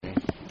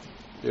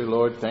Dear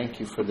Lord, thank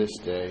you for this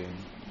day.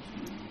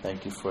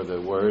 Thank you for the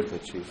word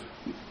that you've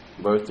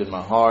birthed in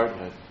my heart.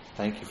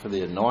 Thank you for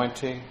the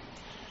anointing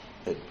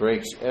that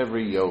breaks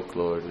every yoke,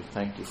 Lord. We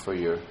thank you for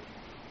your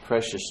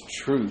precious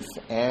truth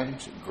and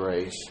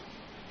grace.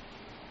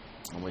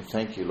 And we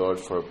thank you,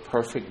 Lord, for a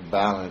perfect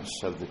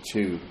balance of the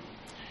two.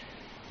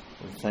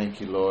 We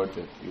thank you, Lord,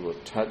 that you will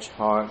touch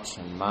hearts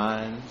and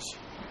minds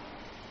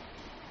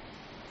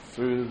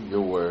through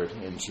your word.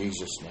 In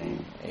Jesus'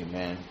 name,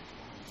 amen.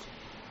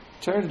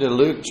 Turn to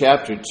Luke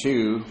chapter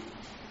 2,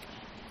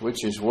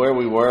 which is where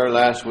we were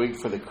last week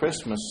for the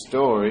Christmas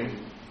story,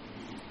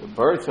 the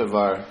birth of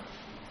our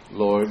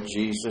Lord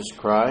Jesus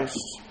Christ.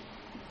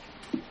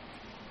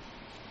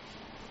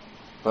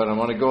 But I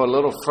want to go a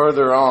little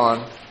further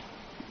on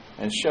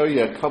and show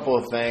you a couple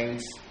of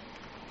things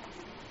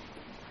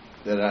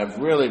that have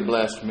really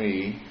blessed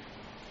me,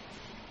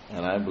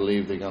 and I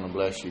believe they're going to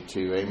bless you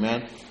too.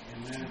 Amen?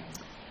 Amen.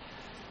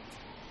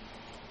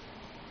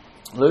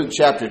 Luke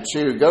chapter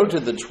 2, go to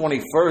the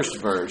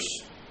 21st verse.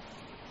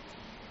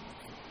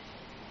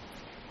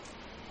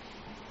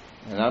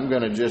 And I'm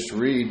going to just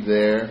read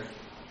there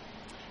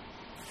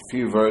a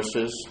few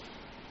verses,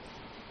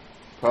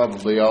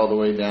 probably all the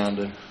way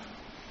down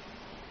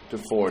to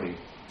 40.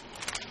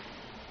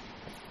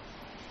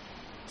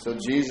 So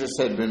Jesus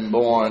had been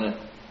born,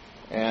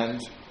 and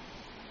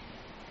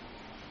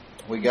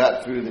we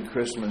got through the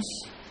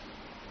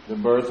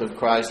birth of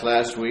Christ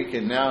last week,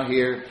 and now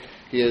here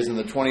he is in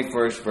the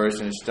 21st verse,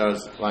 and it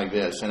starts like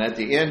this. And at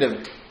the end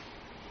of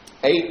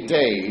 8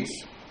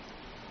 days,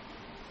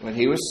 when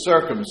he was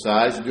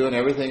circumcised, doing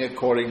everything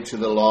according to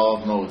the law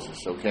of Moses,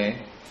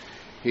 okay?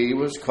 He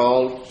was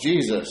called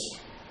Jesus,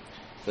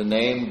 the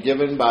name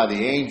given by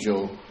the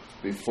angel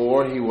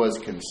before he was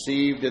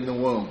conceived in the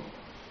womb.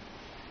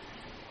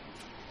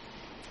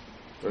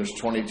 Verse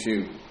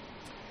 22.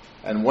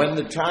 And when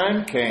the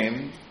time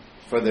came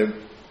for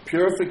the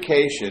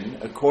purification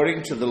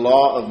according to the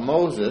law of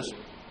Moses,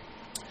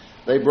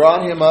 they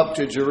brought him up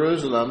to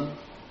Jerusalem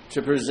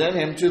to present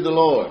him to the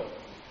Lord.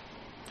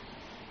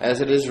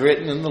 As it is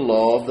written in the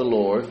law of the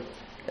Lord,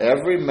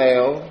 every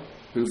male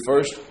who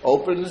first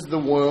opens the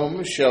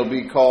womb shall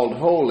be called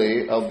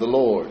holy of the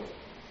Lord.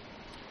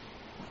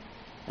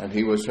 And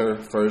he was her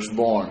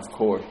firstborn, of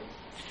course.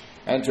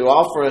 And to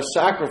offer a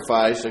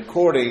sacrifice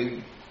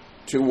according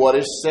to what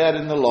is said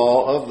in the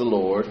law of the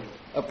Lord,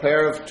 a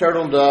pair of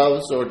turtle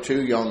doves or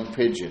 2 young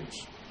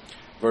pigeons.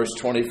 Verse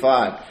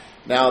 25.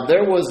 Now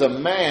there was a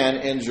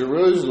man in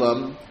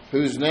Jerusalem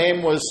whose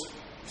name was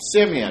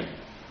Simeon.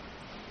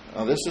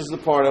 Now this is the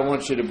part I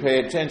want you to pay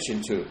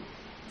attention to.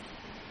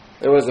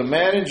 There was a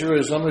man in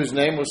Jerusalem whose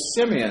name was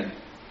Simeon,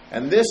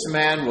 and this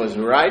man was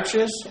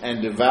righteous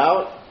and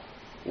devout,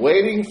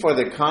 waiting for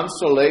the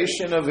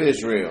consolation of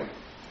Israel.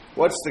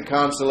 What's the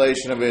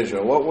consolation of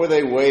Israel? What were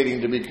they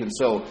waiting to be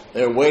consoled?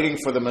 They were waiting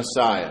for the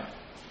Messiah.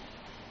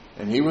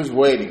 And he was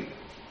waiting.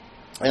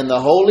 And the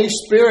Holy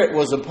Spirit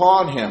was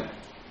upon him.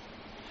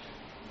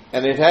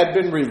 And it had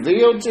been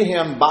revealed to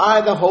him by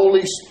the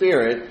Holy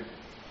Spirit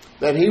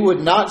that he would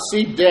not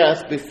see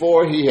death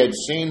before he had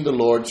seen the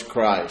Lord's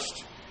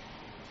Christ.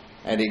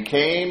 And he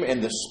came in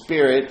the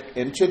Spirit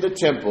into the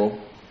temple.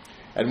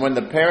 And when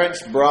the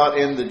parents brought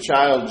in the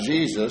child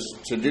Jesus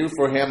to do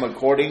for him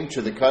according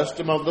to the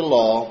custom of the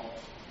law,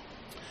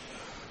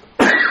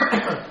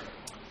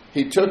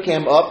 he took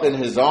him up in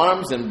his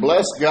arms and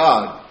blessed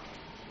God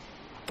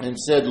and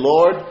said,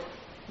 Lord,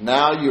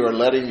 now you are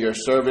letting your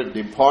servant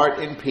depart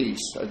in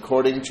peace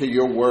according to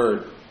your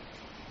word.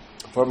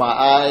 For my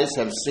eyes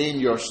have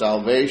seen your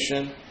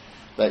salvation,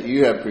 that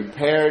you have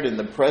prepared in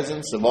the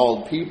presence of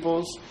all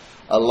peoples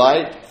a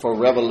light for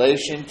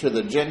revelation to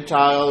the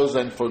Gentiles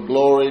and for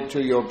glory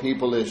to your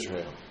people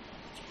Israel.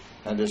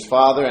 And his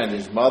father and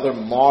his mother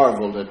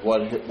marveled at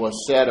what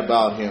was said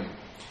about him.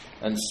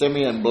 And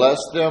Simeon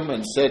blessed them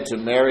and said to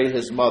Mary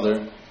his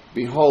mother,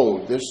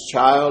 Behold, this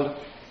child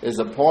is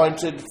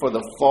appointed for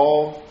the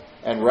fall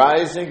and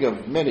rising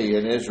of many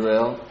in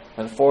Israel,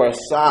 and for a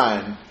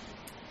sign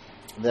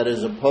that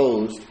is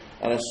opposed,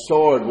 and a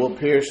sword will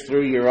pierce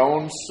through your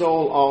own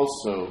soul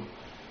also,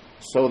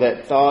 so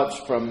that thoughts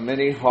from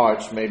many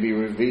hearts may be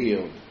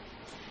revealed.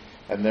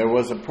 And there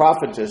was a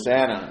prophetess,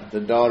 Anna, the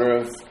daughter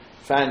of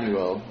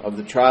Phanuel, of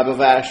the tribe of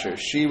Asher.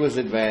 She was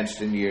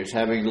advanced in years,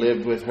 having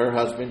lived with her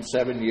husband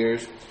 7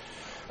 years,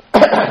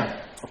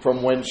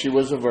 from when she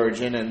was a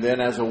virgin, and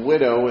then as a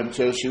widow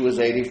until she was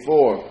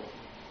 84.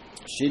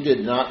 She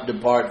did not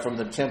depart from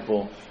the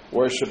temple,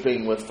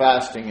 worshiping with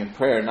fasting and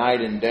prayer night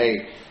and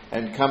day.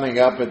 And coming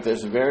up at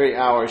this very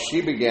hour,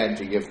 she began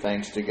to give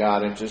thanks to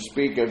God and to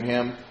speak of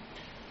him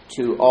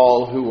to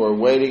all who were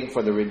waiting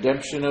for the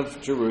redemption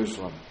of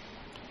Jerusalem.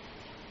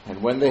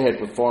 And when they had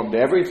performed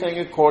everything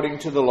according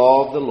to the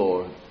law of the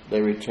Lord,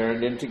 they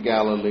returned into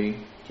Galilee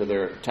to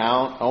their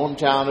own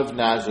town of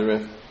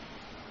Nazareth.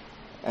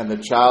 And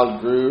the child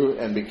grew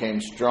and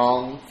became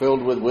strong,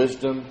 filled with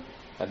wisdom,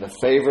 and the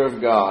favor of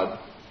God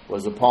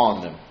was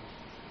upon them.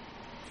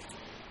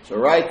 So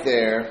right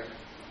there,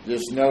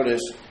 just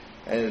notice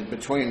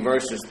between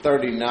verses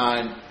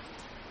 39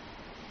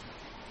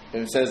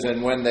 it says,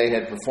 and when they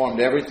had performed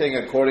everything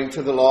according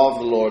to the law of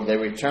the Lord, they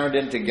returned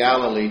into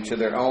Galilee to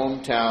their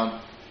own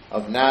town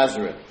of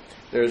Nazareth.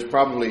 There's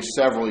probably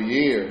several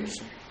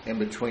years in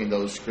between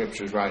those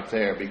scriptures right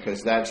there,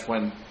 because that's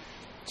when,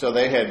 so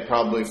they had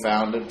probably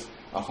founded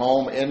a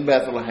home in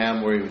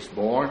Bethlehem where he was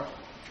born.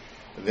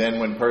 Then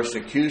when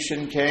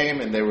persecution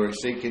came and they were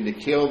seeking to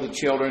kill the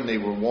children, they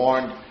were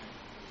warned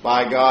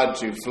by God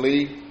to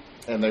flee,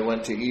 and they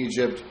went to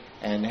Egypt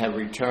and have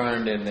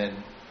returned and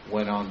then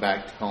went on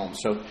back to home.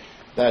 So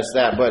that's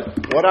that.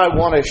 But what I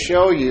want to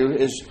show you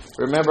is,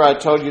 remember I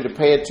told you to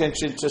pay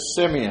attention to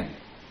Simeon.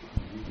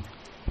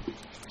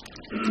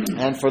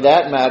 And for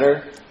that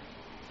matter,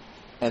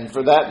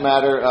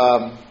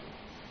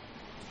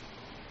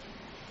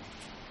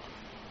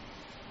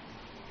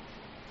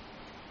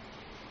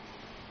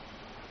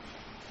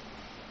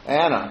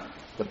 Anna,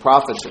 the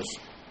prophetess.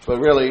 But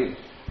really,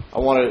 I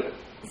want to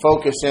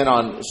focus in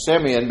on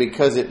Simeon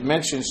because it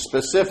mentions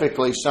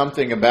specifically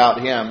something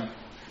about him.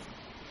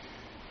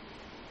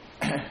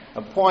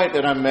 A point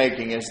that I'm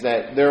making is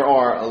that there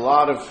are a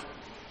lot of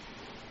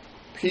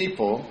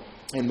people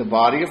in the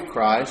body of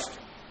Christ,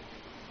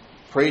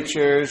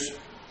 preachers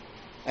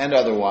and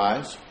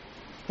otherwise,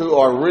 who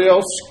are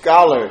real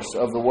scholars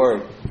of the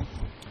Word.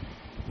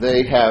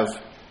 They have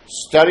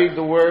studied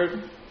the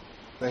Word.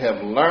 They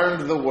have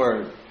learned the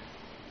Word.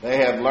 They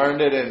have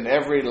learned it in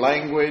every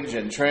language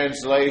and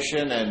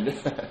translation and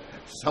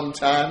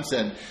sometimes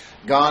and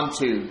gone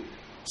to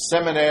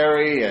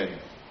seminary and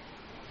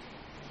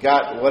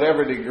got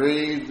whatever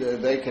degree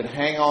they could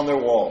hang on their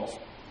walls.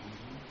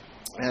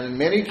 And in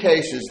many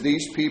cases,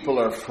 these people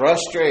are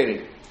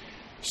frustrated,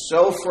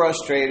 so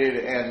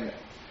frustrated, and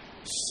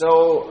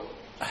so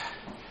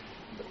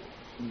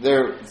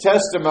their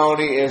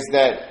testimony is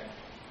that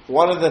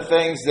one of the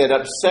things that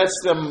upsets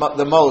them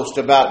the most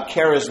about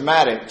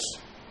charismatics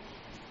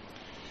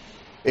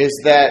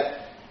is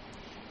that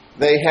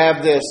they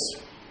have this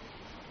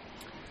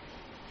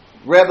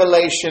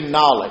revelation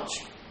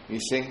knowledge, you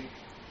see.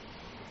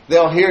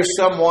 They'll hear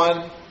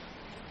someone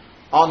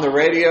on the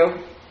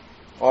radio,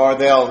 or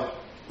they'll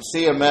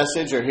see a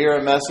message or hear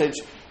a message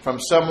from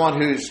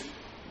someone who's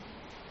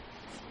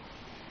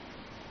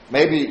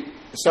maybe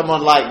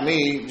someone like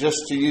me, just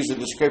to use a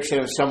description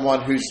of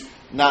someone who's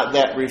not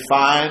that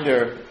refined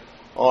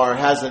or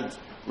hasn't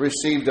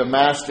received a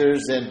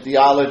master's in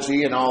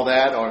theology and all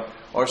that,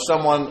 or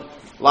someone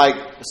like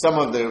some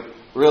of the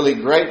really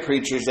great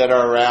preachers that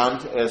are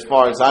around, as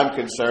far as I'm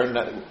concerned,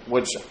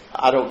 which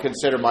I don't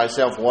consider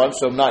myself one,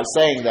 so I'm not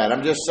saying that.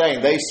 I'm just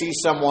saying they see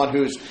someone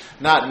who's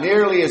not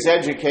nearly as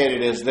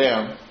educated as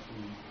them,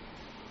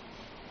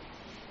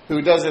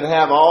 who doesn't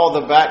have all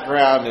the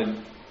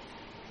background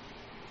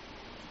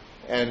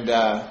and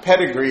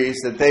pedigrees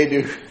that they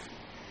do,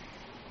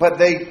 but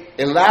they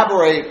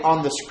elaborate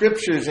on the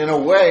scriptures in a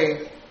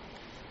way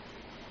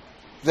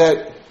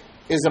that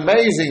is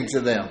amazing to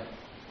them.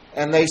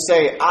 And they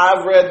say,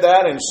 I've read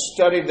that and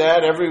studied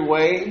that every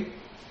way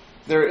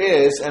there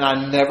is, and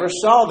I never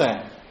saw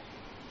that.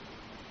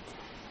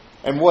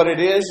 And what it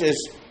is,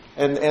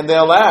 and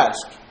they'll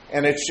ask,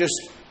 and it's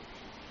just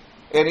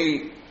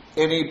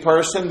any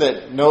person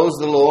that knows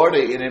the Lord,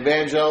 an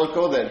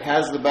evangelical that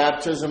has the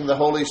baptism of the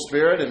Holy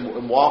Spirit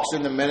and walks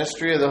in the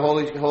ministry of the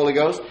Holy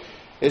Ghost,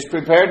 is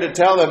prepared to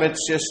tell them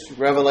it's just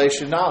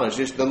revelation knowledge.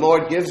 Just the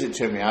Lord gives it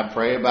to me. I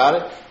pray about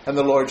it, and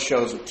the Lord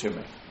shows it to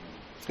me.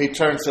 He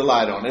turns the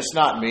light on. It's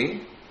not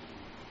me.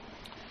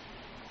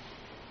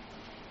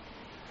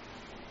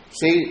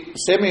 See,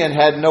 Simeon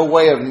had no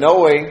way of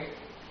knowing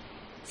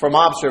from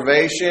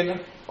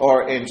observation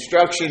or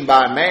instruction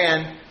by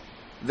man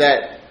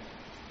that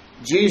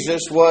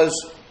Jesus was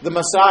the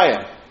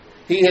Messiah.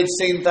 He had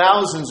seen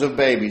thousands of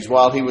babies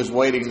while he was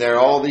waiting there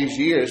all these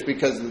years,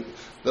 because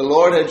the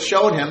Lord had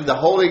shown him, the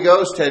Holy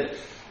Ghost had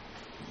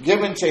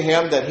given to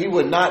him that he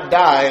would not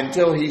die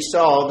until he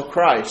saw the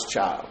Christ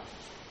child.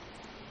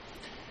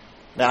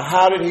 Now,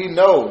 how did he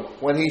know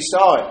when he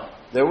saw it?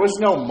 There was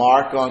no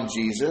mark on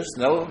Jesus,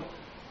 no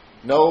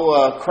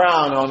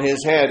crown on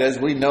his head, as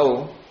we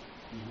know.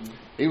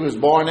 He was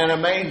born in a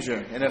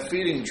manger, in a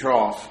feeding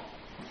trough.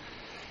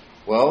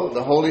 Well,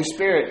 the Holy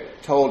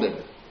Spirit told him.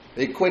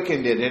 He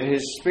quickened it in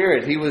his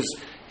spirit.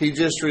 He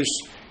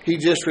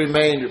just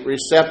remained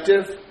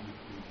receptive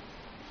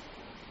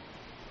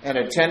and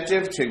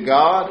attentive to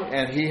God,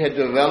 and he had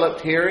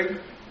developed hearing.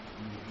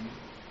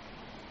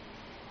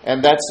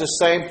 And that's the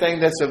same thing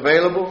that's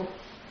available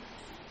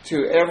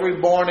to every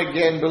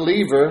born-again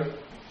believer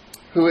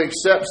who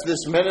accepts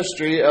this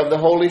ministry of the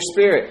Holy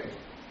Spirit.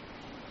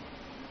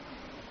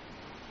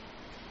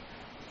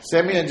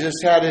 Simeon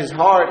just had his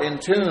heart in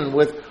tune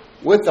with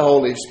the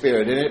Holy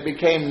Spirit, and it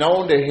became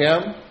known to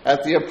him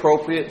at the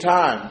appropriate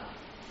time.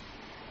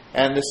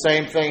 And the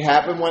same thing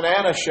happened when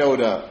Anna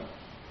showed up.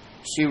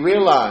 She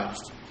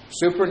realized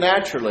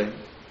supernaturally.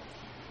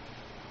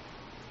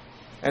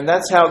 And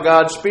that's how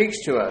God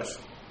speaks to us.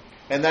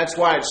 And that's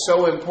why it's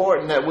so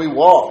important that we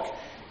walk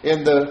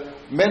in the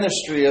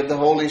ministry of the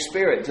Holy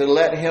Spirit, to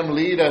let Him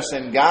lead us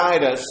and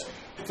guide us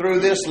through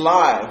this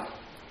life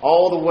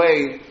all the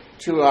way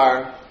to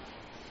our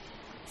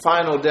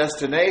final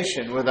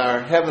destination with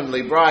our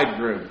heavenly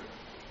bridegroom.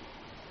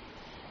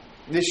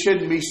 This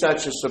shouldn't be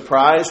such a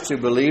surprise to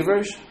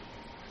believers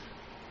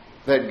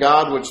that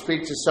God would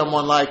speak to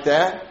someone like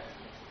that.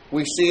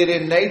 We see it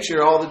in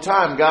nature all the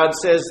time. God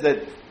says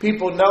that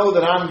people know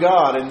that I'm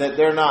God and that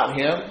they're not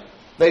Him.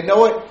 They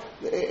know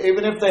it,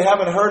 even if they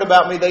haven't heard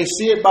about me, they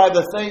see it by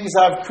the things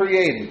I've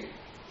created.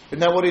 Isn't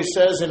that what He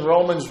says in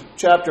Romans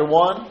chapter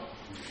 1?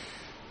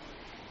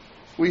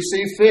 We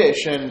see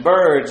fish and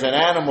birds and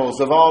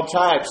animals of all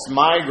types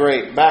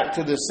migrate back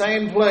to the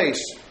same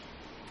place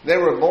they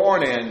were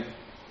born in.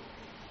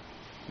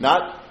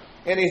 Not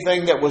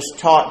anything that was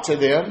taught to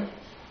them.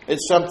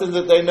 It's something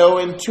that they know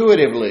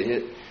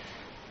intuitively.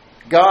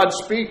 God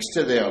speaks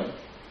to them.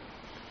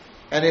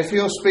 And if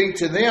He'll speak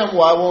to them,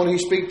 why won't He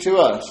speak to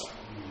us?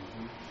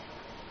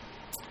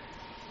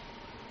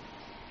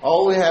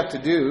 All we have to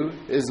do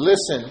is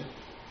listen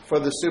for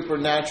the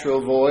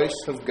supernatural voice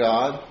of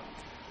God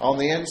on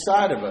the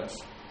inside of us,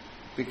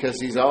 because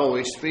He's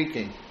always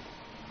speaking.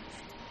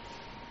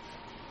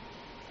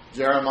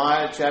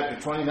 Jeremiah chapter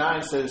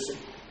 29 says,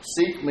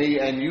 "Seek me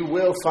and you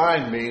will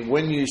find me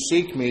when you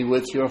seek me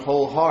with your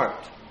whole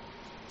heart."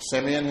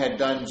 Simeon had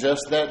done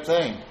just that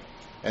thing.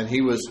 And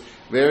he was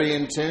very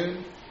in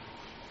tune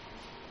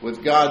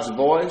with God's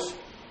voice.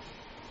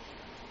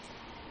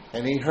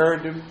 And he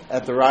heard Him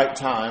at the right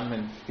time.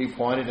 And he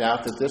pointed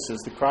out that this is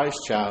the Christ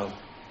child.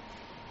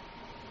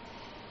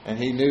 And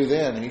he knew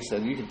then. He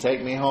said, "You can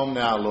take me home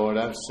now, Lord.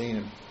 I've seen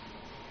Him."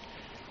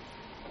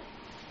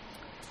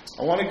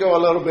 I want to go a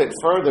little bit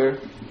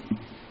further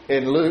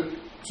in Luke.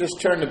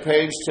 Just turn the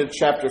page to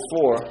chapter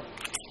 4.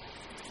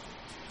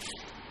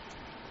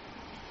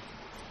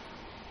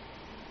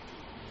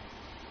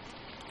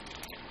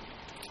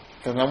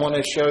 And I want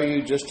to show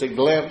you just a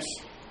glimpse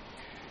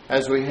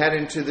as we head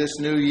into this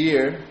new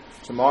year.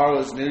 Tomorrow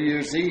is New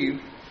Year's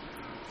Eve.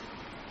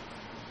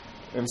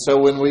 And so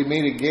when we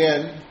meet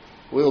again,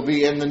 we'll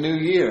be in the new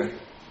year.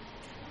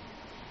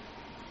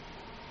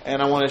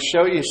 And I want to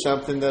show you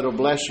something that'll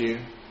bless you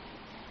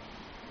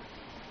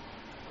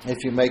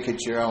if you make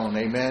it your own.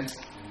 Amen?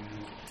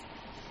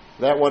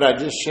 That what I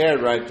just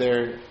shared right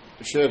there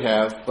should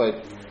have,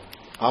 but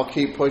I'll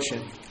keep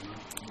pushing.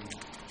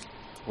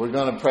 We're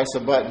going to press a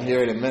button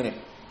here in a minute.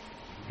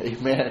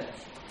 Amen.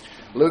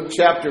 Luke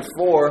chapter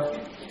 4.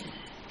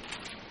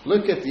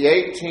 Look at the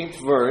 18th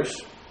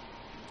verse.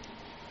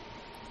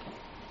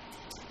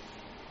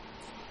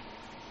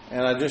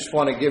 And I just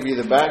want to give you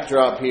the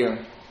backdrop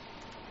here.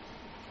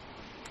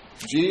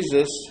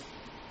 Jesus,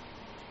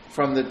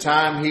 from the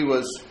time He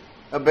was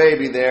a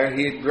baby there,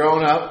 He had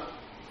grown up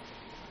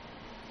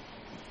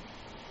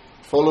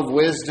full of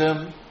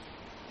wisdom,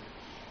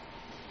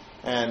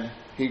 and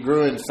He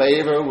grew in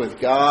favor with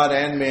God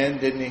and men,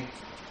 didn't He?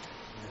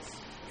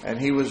 And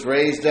He was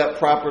raised up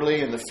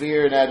properly in the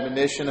fear and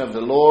admonition of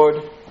the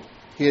Lord.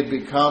 He had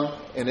become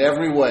in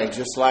every way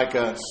just like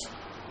us.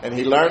 And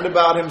He learned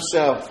about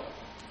Himself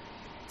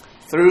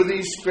through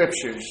these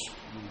scriptures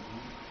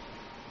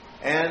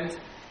and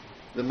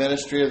the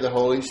ministry of the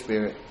Holy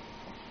Spirit,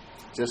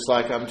 just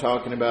like I'm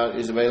talking about,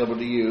 is available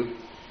to you.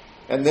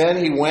 And then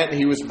He went,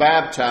 He was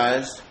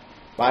baptized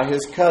by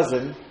His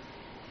cousin,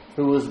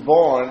 who was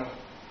born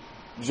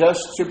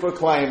just to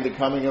proclaim the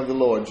coming of the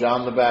Lord,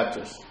 John the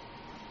Baptist.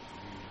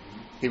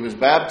 He was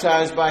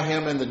baptized by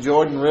him in the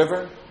Jordan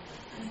River.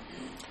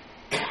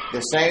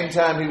 The same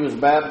time he was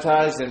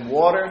baptized in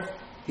water,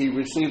 he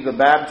received the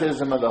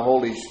baptism of the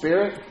Holy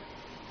Spirit.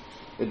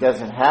 It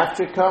doesn't have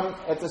to come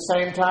at the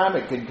same time.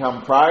 It can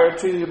come prior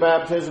to the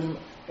baptism,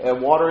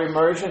 water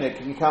immersion. It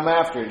can come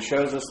after. It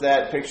shows us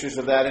that, pictures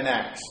of that in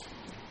Acts.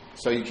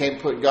 So you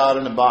can't put God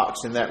in a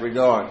box in that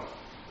regard.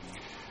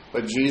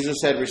 But Jesus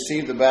had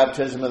received the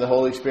baptism of the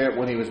Holy Spirit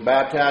when he was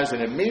baptized,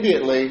 and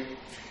immediately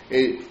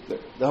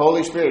the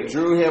Holy Spirit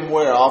drew him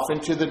where? Off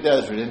into the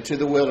desert, into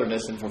the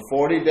wilderness. And for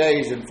 40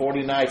 days and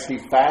 40 nights he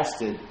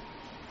fasted,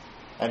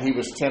 and he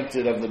was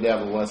tempted of the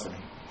devil, wasn't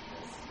he?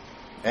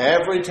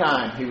 Every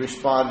time he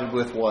responded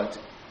with what?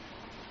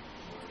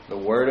 The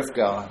Word of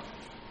God.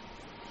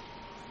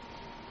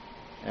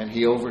 And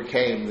he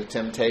overcame the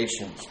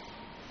temptations.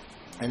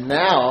 And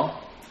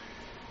now,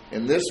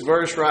 in this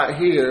verse right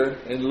here,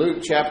 in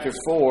Luke chapter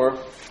 4,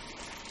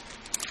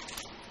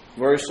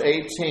 verse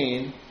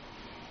 18,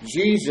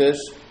 Jesus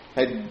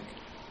had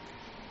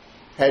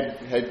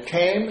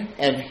came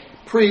and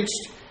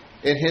preached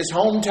in his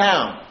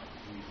hometown.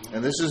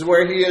 And this is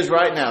where he is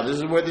right now. This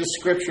is where this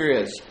scripture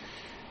is.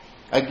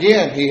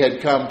 Again, he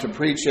had come to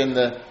preach in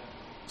the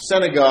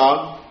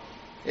synagogue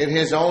in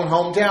his own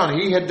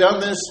hometown. He had done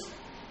this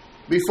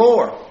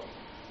before.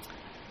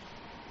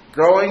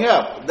 Growing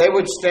up, they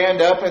would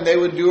stand up and they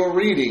would do a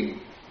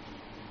reading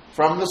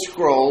from the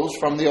scrolls,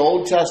 from the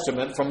Old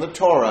Testament, from the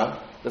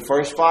Torah, the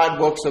first 5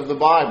 books of the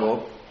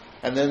Bible,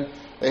 and then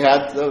they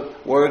had the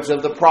words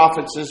of the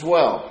prophets as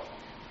well.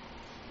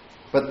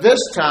 But this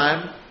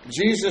time,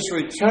 Jesus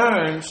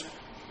returns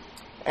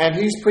and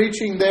he's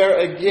preaching there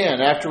again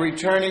after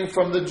returning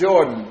from the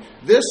Jordan.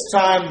 This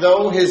time,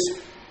 though,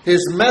 his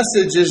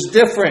message is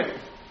different.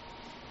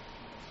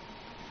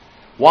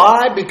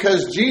 Why?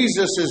 Because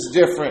Jesus is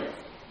different.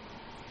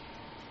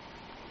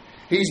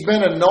 He's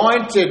been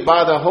anointed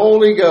by the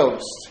Holy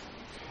Ghost.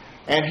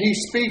 And he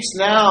speaks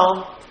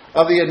now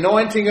of the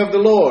anointing of the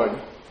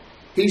Lord.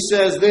 He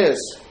says this,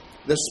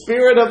 "The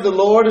Spirit of the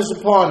Lord is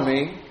upon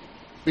me,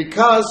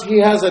 because He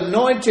has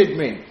anointed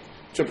me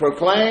to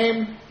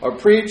proclaim or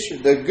preach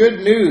the good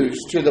news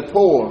to the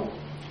poor.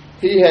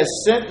 He has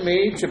sent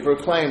me to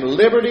proclaim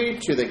liberty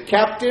to the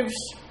captives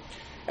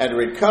and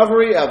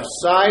recovery of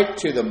sight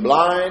to the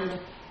blind,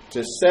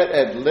 to set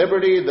at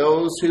liberty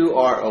those who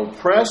are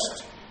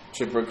oppressed,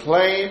 to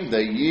proclaim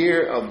the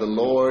year of the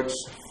Lord's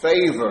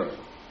favor."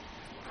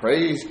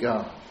 Praise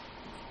God.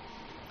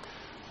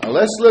 Now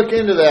let's look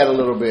into that a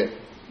little bit.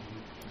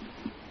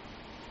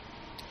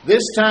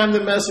 This time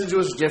the message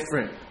was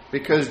different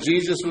because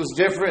Jesus was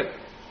different.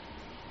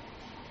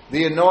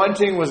 The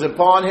anointing was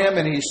upon Him,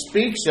 and He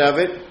speaks of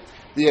it,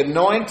 the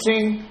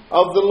anointing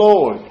of the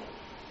Lord,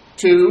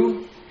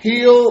 to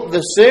heal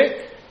the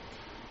sick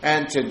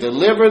and to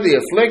deliver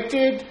the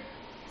afflicted.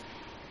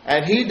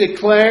 And He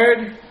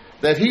declared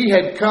that He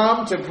had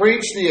come to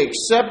preach the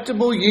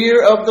acceptable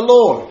year of the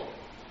Lord.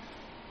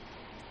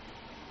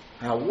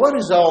 Now, what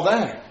is all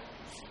that?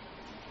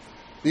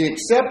 The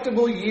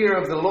acceptable year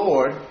of the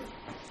Lord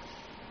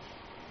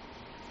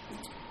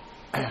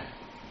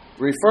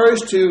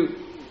refers to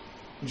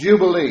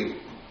Jubilee.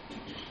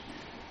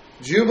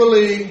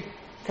 Jubilee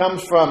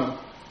comes from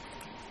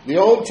the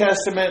Old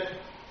Testament,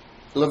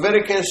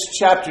 Leviticus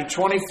chapter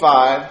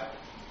 25,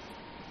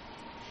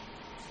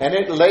 and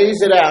it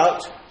lays it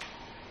out.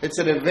 It's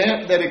an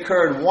event that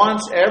occurred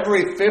once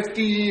every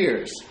 50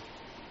 years.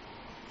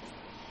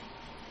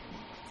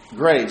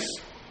 Grace.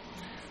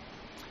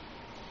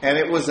 And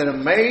it was an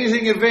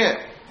amazing event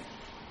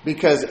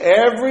because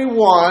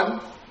everyone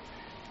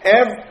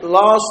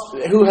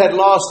who had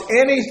lost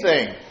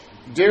anything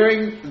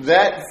during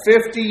that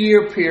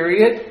 50-year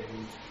period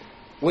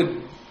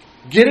would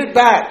get it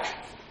back.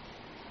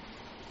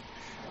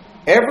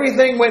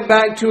 Everything went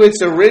back to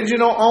its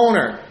original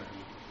owner.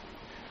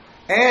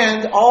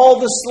 And all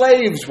the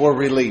slaves were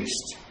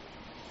released.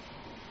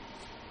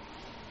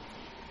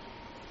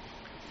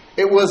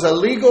 It was a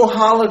legal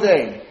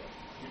holiday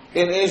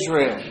in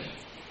Israel.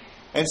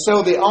 And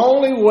so the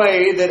only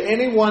way that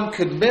anyone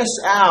could miss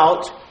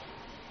out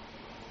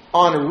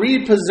on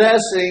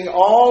repossessing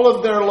all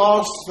of their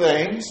lost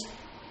things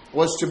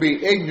was to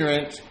be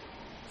ignorant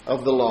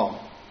of the law.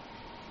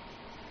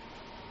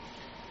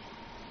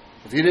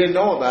 If you didn't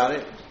know about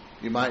it,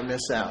 you might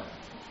miss out.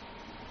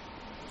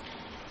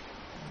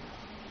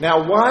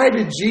 Now, why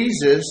did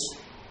Jesus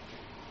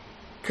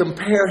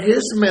compare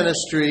His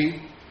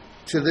ministry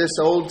to this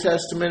Old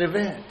Testament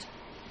event?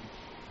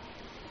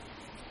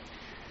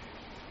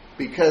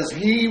 Because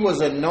He was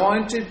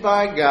anointed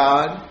by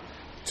God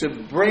to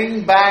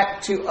bring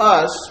back to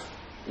us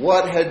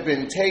what had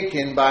been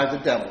taken by the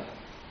devil.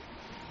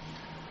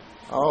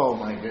 Oh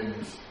my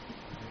goodness.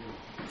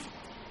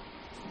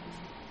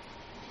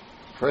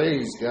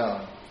 Praise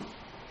God.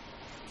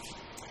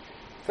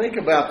 Think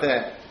about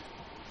that.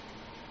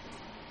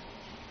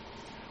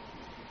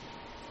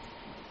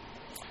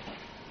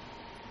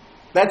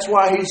 That's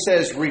why He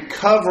says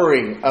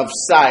recovery of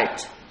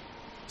sight.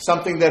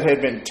 Something that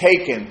had been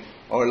taken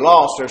or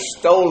lost or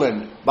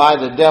stolen by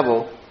the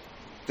devil.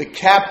 The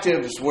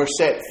captives were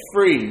set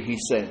free, He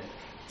said.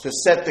 To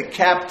set the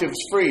captives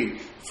free.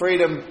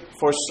 Freedom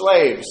for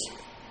slaves.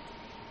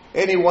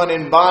 Anyone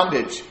in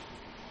bondage.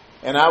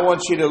 And I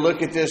want you to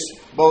look at this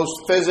both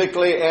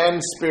physically and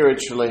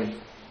spiritually.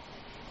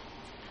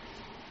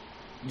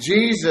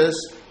 Jesus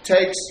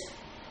takes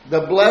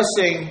the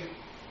blessing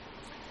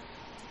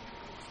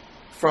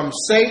from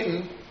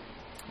Satan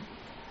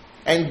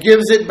and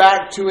gives it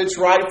back to its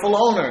rightful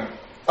owner,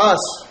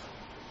 us.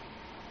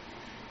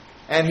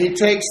 And He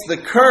takes the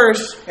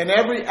curse and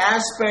every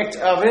aspect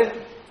of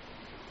it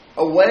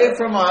away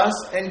from us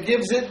and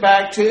gives it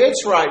back to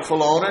its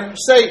rightful owner,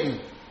 Satan.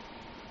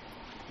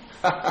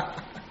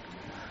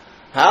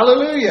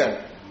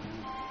 Hallelujah.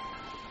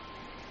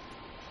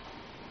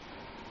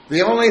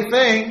 The only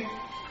thing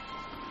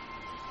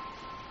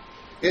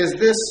is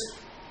this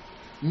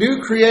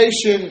new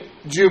creation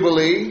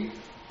Jubilee,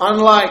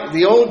 unlike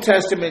the Old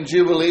Testament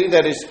Jubilee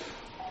that is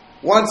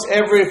once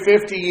every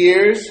 50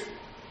 years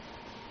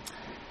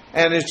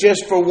and is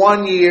just for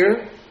 1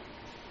 year,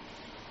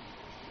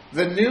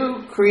 the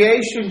new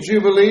creation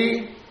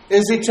Jubilee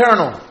is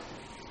eternal.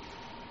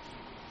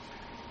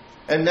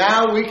 And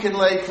now we can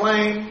lay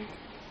claim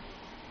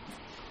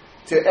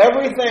to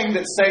everything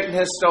that Satan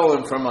has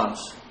stolen from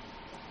us.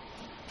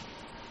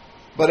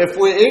 But if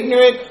we're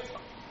ignorant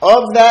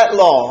of that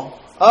law,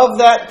 of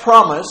that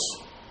promise,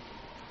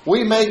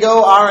 we may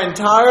go our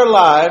entire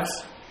lives,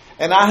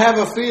 and I have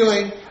a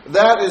feeling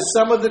that is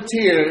some of the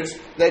tears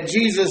that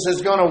Jesus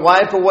is going to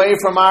wipe away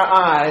from our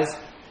eyes,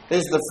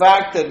 is the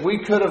fact that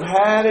we could have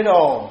had it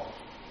all,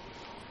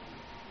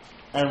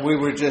 and we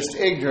were just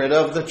ignorant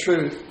of the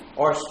truth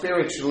or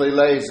spiritually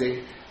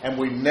lazy, and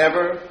we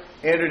never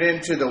entered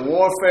into the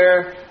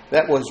warfare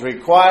that was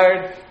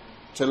required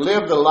to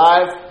live the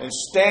life and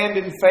stand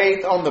in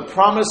faith on the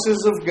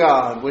promises of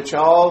God, which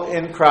all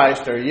in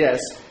Christ are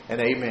yes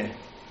and amen.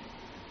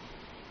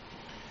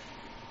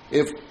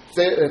 If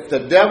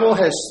the devil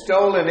has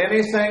stolen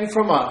anything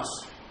from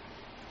us,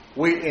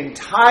 we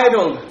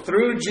entitled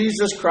through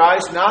Jesus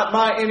Christ, not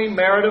by any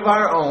merit of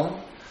our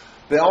own.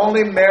 The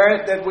only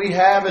merit that we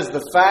have is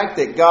the fact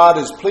that God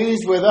is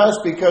pleased with us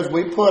because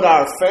we put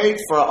our faith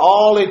for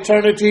all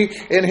eternity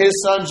in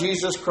His Son,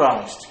 Jesus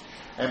Christ.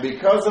 And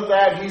because of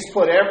that, He's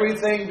put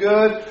everything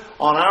good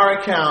on our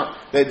account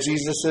that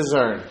Jesus has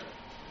earned.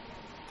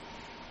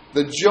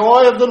 The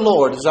joy of the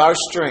Lord is our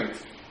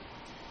strength.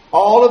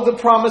 All of the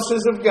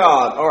promises of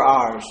God are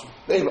ours.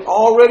 They've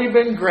already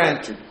been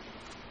granted.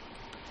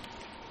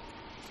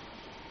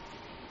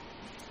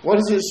 What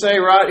does it say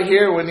right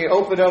here when you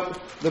open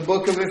up the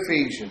book of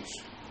Ephesians?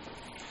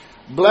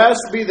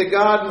 Blessed be the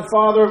God and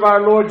Father of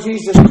our Lord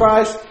Jesus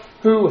Christ,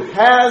 who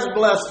has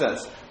blessed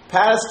us,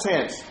 past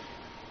tense,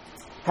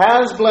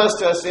 has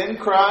blessed us in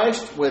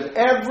Christ with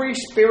every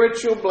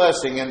spiritual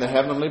blessing in the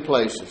heavenly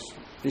places.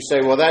 You say,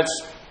 well, that's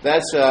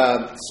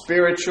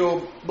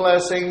spiritual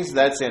blessings.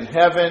 That's in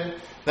heaven.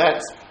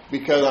 That's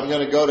because I'm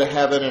going to go to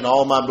heaven and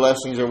all my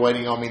blessings are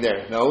waiting on me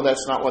there. No,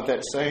 that's not what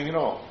that's saying at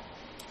all.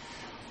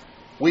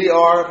 We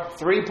are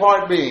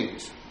three-part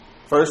beings.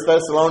 1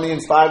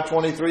 Thessalonians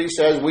 5:23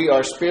 says we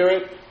are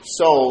spirit,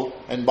 soul,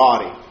 and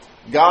body.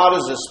 God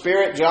is a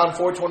spirit, John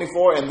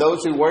 4:24, and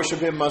those who worship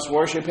Him must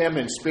worship Him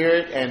in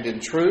spirit and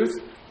in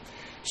truth.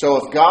 So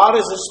if God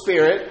is a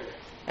spirit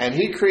and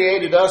He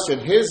created us in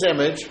His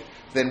image,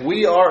 then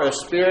we are a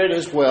spirit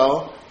as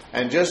well.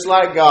 And just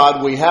like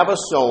God, we have a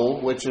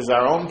soul, which is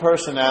our own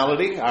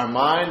personality, our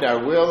mind,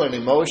 our will, and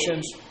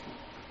emotions.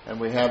 And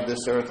we have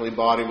this earthly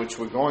body, which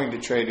we're going to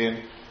trade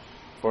in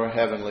for a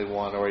heavenly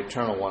one or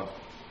eternal one,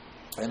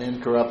 an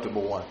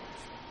incorruptible one.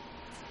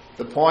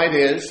 The point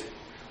is,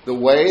 the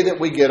way that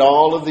we get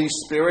all of these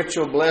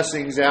spiritual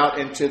blessings out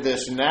into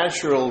this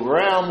natural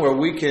realm where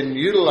we can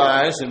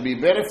utilize and be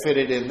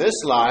benefited in this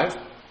life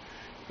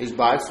is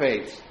by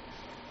faith.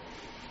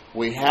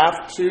 We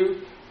have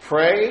to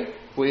pray,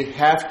 we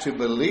have to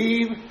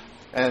believe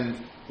and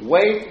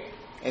wait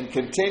and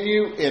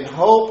continue in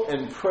hope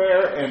and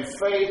prayer and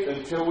faith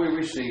until we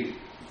receive.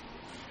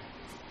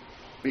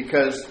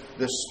 Because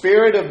the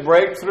spirit of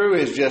breakthrough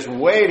is just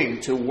waiting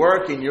to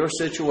work in your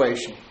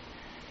situation.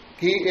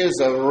 He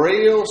is a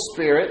real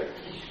spirit,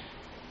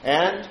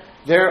 and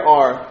there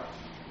are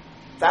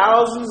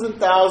thousands and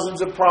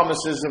thousands of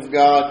promises of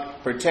God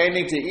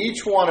pertaining to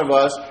each one of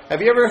us.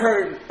 Have you ever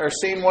heard or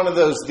seen one of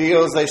those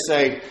deals? They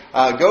say,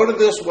 go to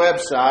this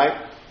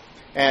website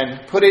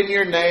and put in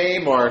your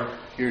name or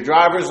your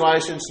driver's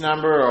license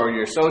number or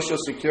your social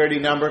security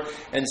number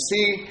and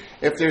see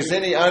if there's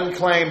any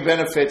unclaimed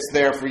benefits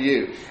there for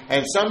you.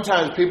 And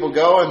sometimes people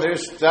go and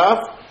there's stuff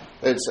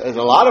that's a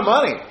lot of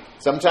money.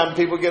 Sometimes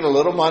people get a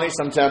little money,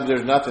 sometimes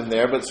there's nothing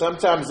there, but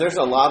sometimes there's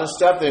a lot of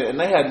stuff that, and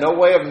they had no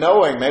way of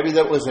knowing. Maybe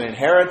that was an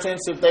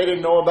inheritance that they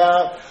didn't know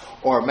about,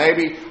 or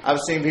maybe I've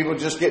seen people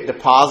just get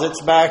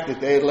deposits back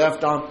that they had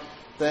left on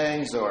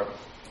things or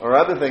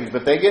other things,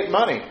 but they get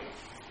money.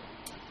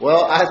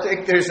 Well, I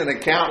think there's an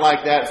account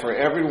like that for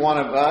every one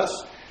of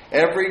us.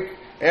 Every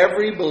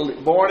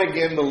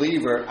born-again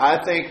believer,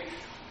 I think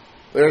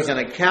there's an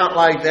account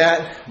like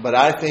that, but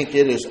I think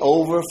it is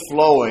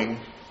overflowing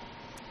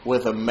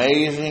with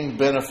amazing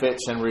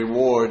benefits and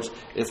rewards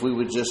if we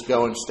would just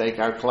go and stake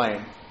our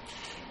claim.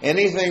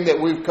 Anything that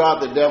we've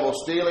caught the devil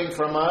stealing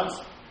from us,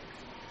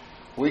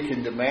 we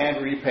can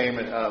demand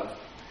repayment of.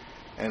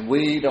 And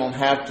we don't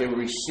have to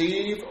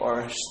receive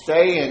or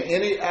stay in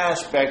any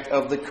aspect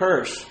of the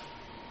curse.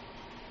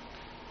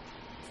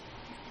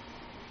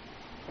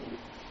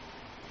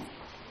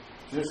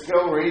 Just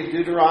go read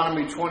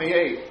Deuteronomy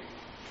 28.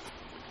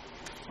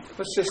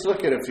 Let's just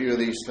look at a few of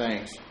these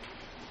things.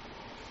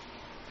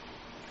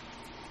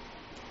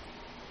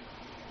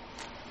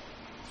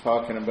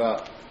 Talking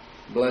about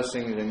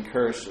blessings and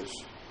curses.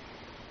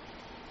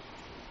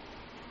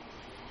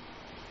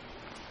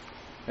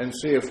 And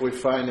see if we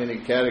find any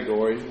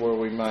categories where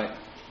we might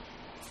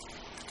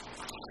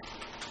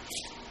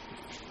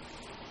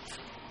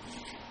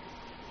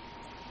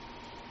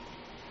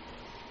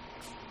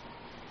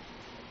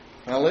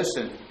Now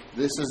listen,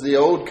 this is the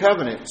Old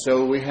Covenant,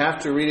 so we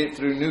have to read it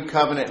through New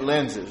Covenant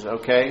lenses,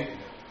 okay?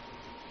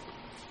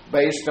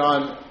 Based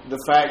on the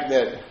fact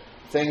that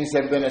things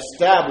have been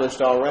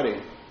established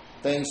already.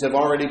 Things have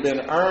already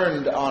been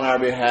earned on our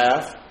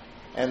behalf,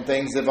 and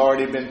things have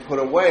already been put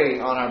away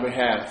on our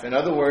behalf. In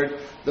other words,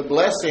 the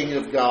blessing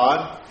of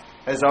God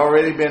has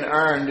already been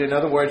earned. In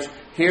other words,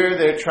 here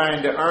they're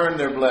trying to earn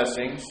their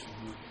blessings.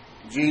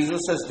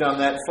 Jesus has done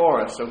that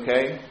for us,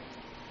 okay?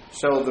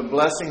 So the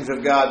blessings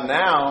of God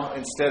now,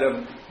 instead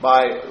of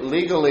by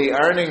legally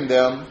earning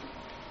them,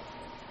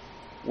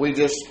 we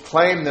just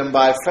claim them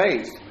by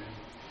faith.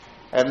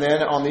 And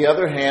then on the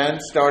other hand,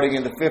 starting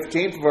in the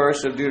 15th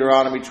verse of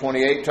Deuteronomy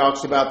 28,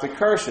 talks about the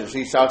curses.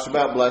 He talks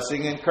about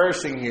blessing and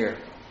cursing here.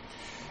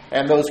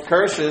 And those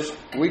curses,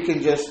 we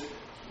can just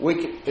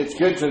It's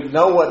good to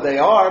know what they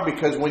are,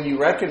 because when you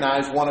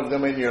recognize one of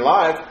them in your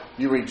life,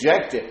 you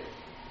reject it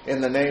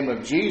in the name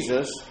of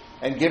Jesus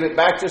and give it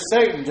back to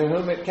Satan, to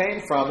whom it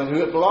came from and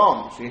who it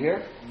belongs. You hear?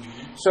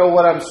 Mm-hmm. So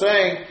what I'm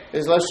saying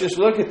is, let's just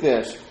look at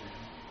this.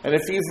 And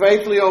if you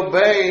faithfully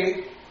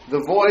obey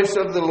the voice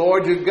of the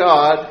Lord your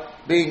God,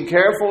 being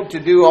careful to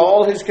do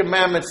all His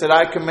commandments that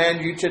I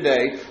command you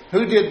today,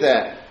 who did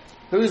that?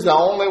 Who's the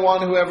only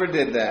one who ever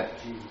did that?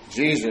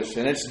 Jesus.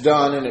 And it's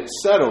done and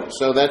it's settled.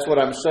 So that's what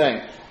I'm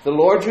saying. The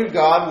Lord your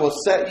God will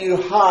set you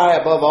high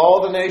above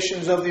all the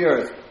nations of the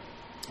earth.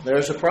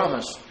 There's a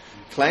promise.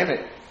 Claim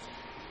it.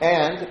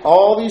 And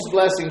all these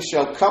blessings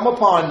shall come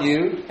upon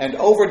you and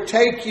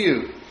overtake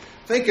you.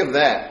 Think of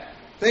that.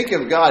 Think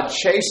of God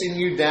chasing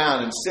you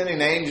down and sending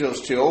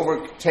angels to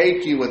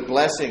overtake you with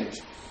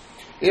blessings.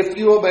 If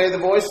you obey the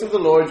voice of the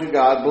Lord your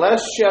God,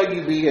 blessed shall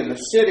you be in the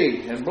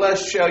city, and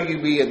blessed shall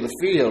you be in the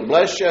field.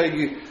 Blessed shall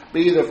you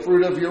be the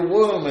fruit of your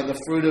womb, and the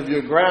fruit of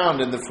your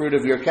ground, and the fruit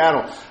of your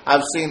cattle.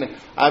 I've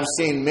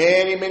seen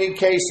many, many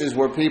cases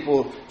where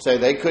people say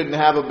they couldn't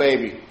have a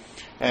baby.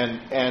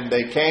 And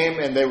they came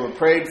and they were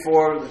prayed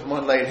for.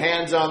 Someone laid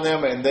hands on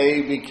them and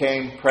they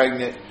became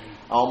pregnant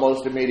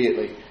almost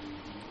immediately.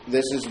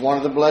 This is one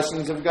of the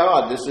blessings of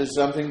God. This is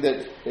something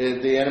that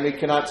the enemy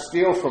cannot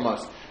steal from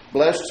us.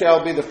 Blessed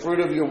shall be the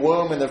fruit of your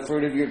womb, and the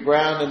fruit of your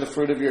ground, and the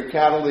fruit of your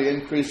cattle, the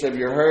increase of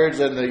your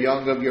herds, and the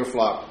young of your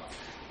flock.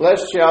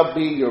 Blessed shall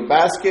be your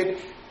basket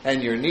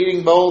and your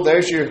kneading bowl.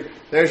 There's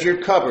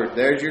your cupboard.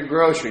 There's your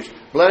groceries.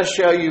 Blessed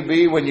shall you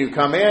be when you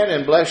come in,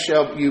 and blessed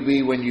shall you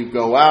be when you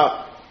go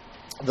out.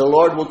 The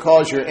Lord will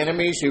cause your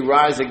enemies who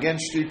rise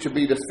against you to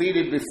be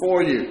defeated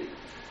before you.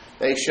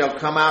 They shall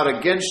come out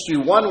against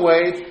you one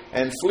way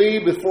and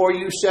flee before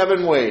you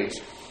 7 ways.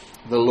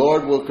 The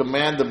Lord will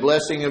command the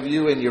blessing of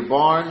you in your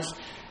barns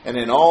and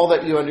in all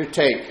that you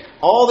undertake.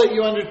 All that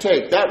you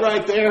undertake. That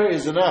right there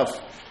is enough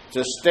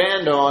to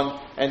stand on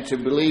and to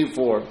believe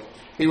for.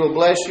 He will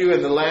bless you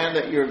in the land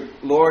that your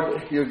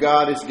Lord your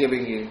God is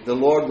giving you. The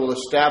Lord will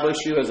establish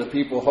you as a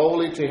people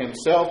holy to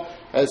Himself,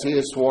 as He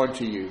has sworn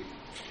to you.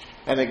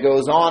 And it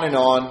goes on and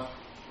on,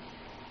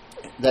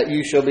 that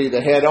you shall be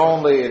the head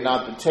only and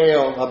not the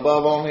tail,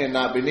 above only and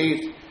not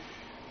beneath.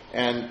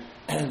 And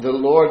the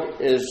Lord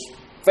is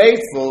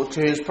faithful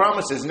to His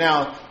promises.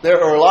 Now,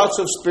 there are lots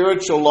of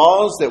spiritual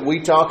laws that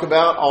we talk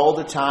about all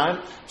the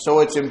time. So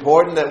it's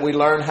important that we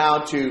learn how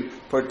to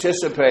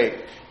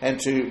participate and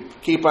to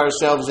keep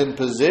ourselves in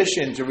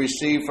position to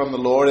receive from the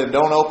Lord, and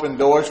don't open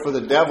doors for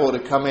the devil to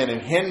come in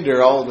and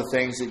hinder all the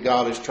things that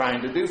God is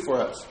trying to do for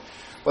us.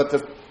 But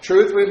the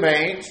truth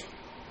remains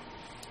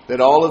that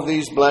all of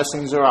these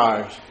blessings are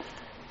ours.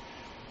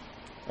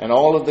 And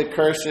all of the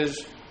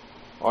curses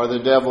are the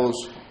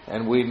devil's,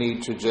 and we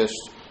need to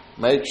just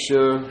make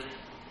sure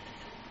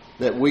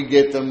that we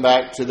get them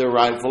back to their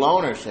rightful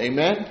owners.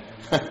 Amen?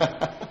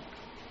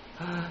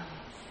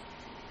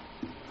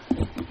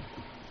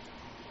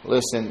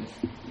 Listen,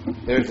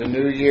 there's a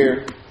new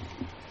year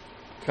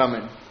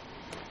coming.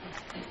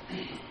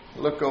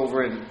 Look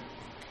over in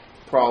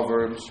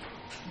Proverbs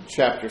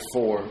chapter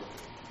 4.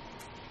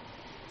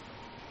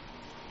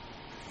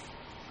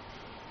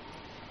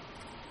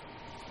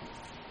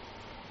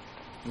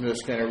 I'm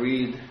just going to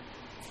read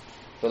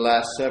the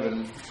last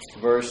 7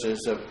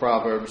 verses of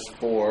Proverbs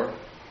 4.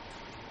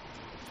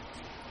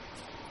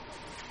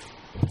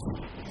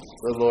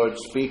 The Lord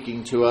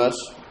speaking to us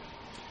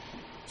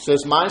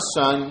says, "My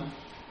son,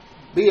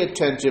 be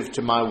attentive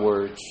to my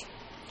words.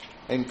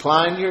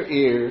 Incline your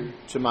ear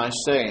to my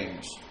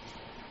sayings.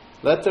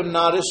 Let them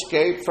not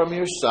escape from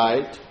your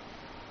sight.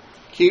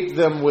 Keep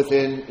them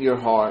within your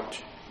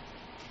heart.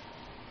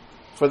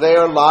 For they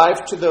are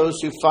life to those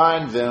who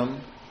find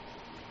them,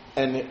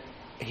 and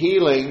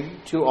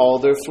healing to all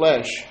their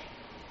flesh.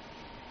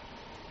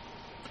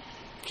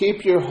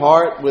 Keep your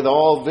heart with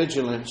all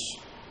vigilance,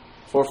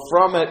 for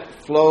from it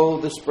flow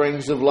the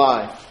springs of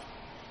life.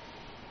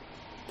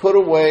 Put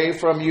away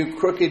from you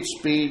crooked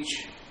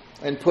speech,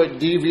 and put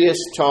devious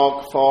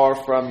talk far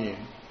from you.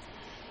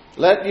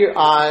 Let your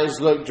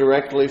eyes look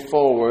directly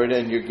forward,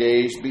 and your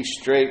gaze be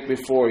straight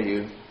before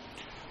you.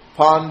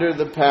 Ponder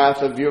the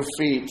path of your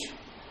feet,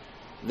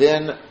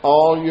 then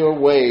all your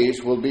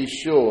ways will be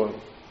sure.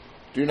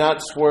 Do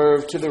not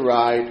swerve to the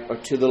right or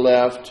to the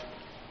left.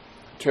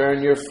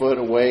 Turn your foot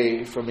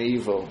away from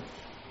evil."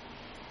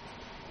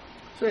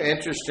 It's an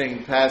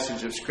interesting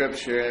passage of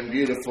Scripture, and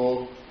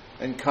beautiful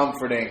and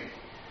comforting.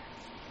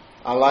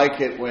 I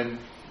like it when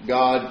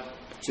God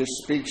just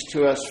speaks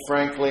to us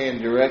frankly and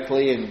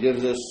directly and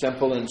gives us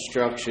simple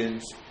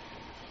instructions.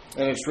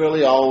 And it's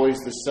really always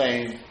the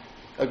same.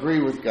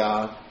 Agree with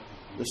God.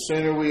 The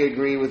sooner we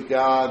agree with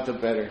God, the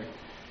better.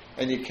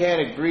 And you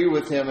can't agree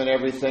with Him in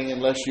everything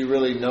unless you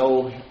really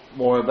know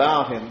more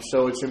about Him.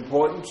 So it's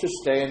important to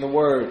stay in the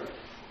Word.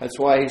 That's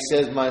why He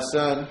says, "My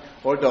son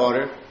or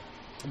daughter,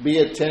 be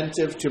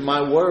attentive to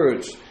my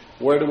words."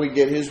 Where do we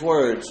get His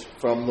words?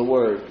 From the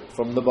Word,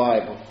 from the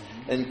Bible.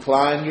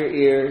 "Incline your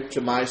ear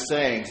to my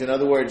sayings." In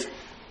other words,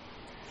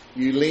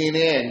 you lean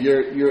in.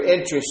 You're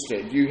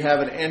interested. You have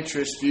an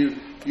interest.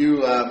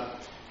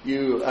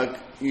 you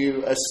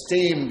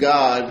esteem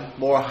God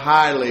more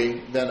highly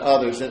than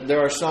others. And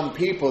there are some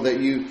people that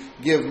you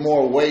give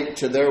more weight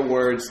to their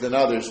words than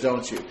others,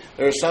 don't you?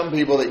 There are some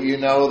people that you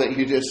know that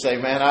you just say,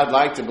 man, I'd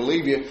like to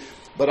believe you,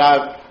 but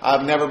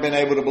I've never been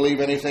able to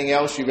believe anything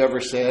else you've ever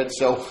said,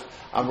 so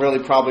I'm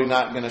really probably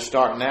not going to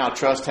start now.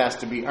 Trust has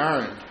to be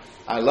earned.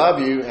 I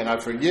love you and I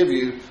forgive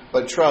you,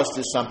 but trust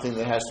is something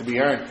that has to be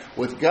earned.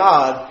 With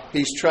God,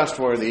 He's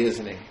trustworthy,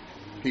 isn't He?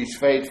 He's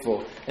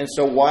faithful. And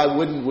so why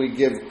wouldn't we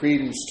give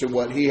credence to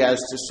what He has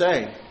to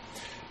say?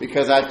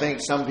 Because I think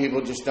some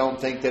people just don't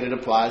think that it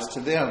applies to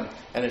them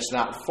and it's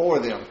not for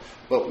them.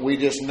 But we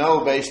just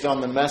know based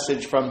on the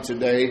message from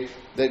today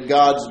that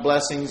God's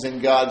blessings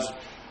and God's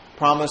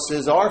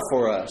promises are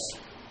for us.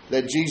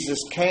 That Jesus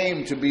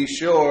came to be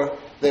sure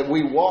that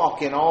we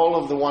walk in all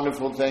of the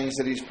wonderful things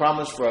that He's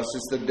promised for us.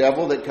 It's the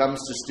devil that comes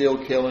to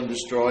steal, kill, and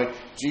destroy.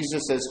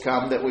 Jesus has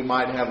come that we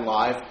might have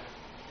life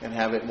and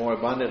have it more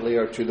abundantly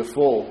or to the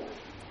full.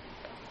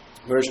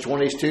 Verse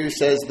 22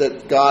 says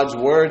that God's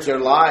words are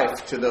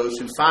life to those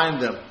who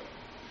find them.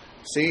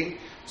 See?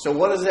 So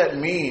what does that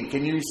mean?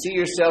 Can you see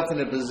yourself in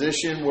a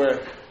position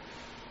where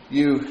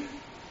you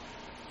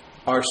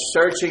are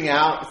searching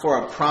out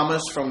for a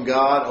promise from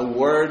God, a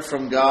word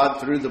from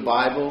God through the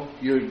Bible?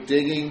 You're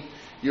digging.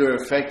 You're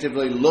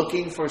effectively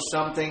looking for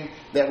something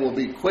that will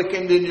be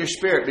quickened in your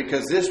spirit,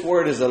 because this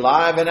word is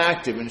alive and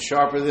active and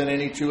sharper than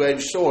any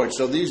two-edged sword.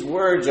 So these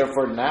words are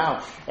for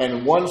now.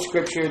 And one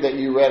scripture that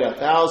you read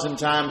 1,000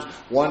 times,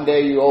 one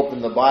day you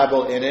open the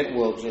Bible and it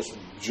will just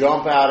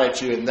jump out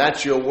at you, and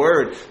that's your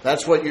word.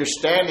 That's what you're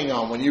standing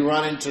on. When you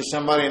run into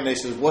somebody and they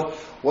say,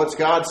 what's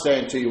God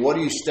saying to you? What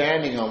are you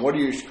standing on? What are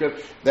your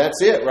script?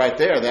 That's it right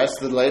there. That's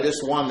the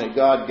latest one that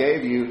God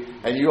gave you,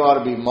 and you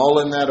ought to be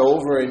mulling that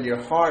over in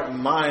your heart and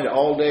mind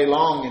all day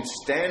long and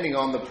standing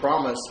on the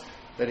promise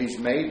that He's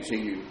made to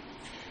you.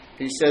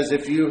 He says,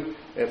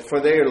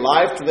 for their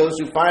life to those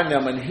who find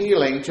them, and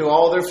healing to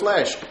all their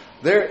flesh.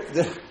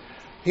 The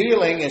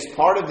healing is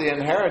part of the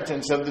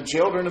inheritance of the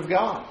children of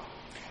God.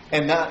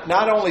 And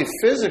not only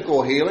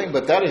physical healing,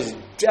 but that is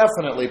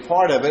definitely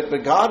part of it.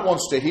 But God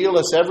wants to heal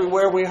us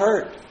everywhere we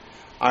hurt.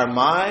 Our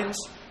minds,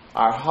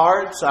 our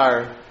hearts,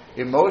 our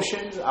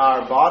emotions,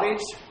 our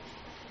bodies.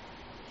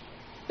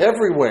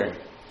 Everywhere.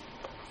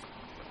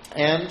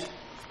 And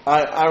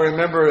I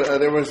remember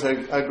there was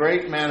a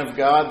great man of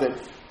God that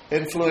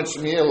influenced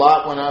me a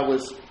lot when I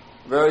was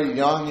very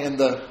young in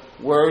the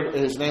Word.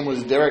 His name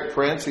was Derek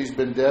Prince. He's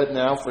been dead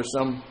now for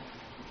some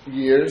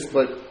years,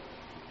 but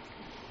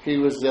he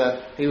was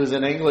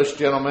an English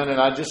gentleman, and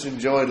I just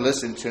enjoyed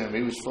listening to him.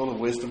 He was full of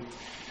wisdom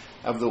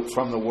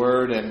from the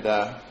Word, and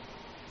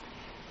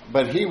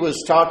but he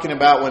was talking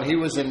about when he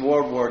was in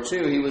World War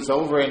II. He was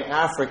over in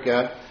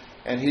Africa,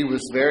 and he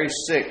was very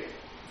sick,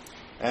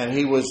 and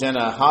he was in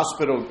a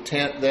hospital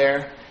tent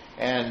there,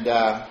 and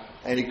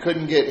he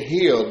couldn't get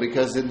healed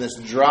because in this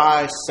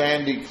dry,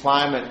 sandy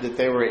climate that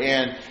they were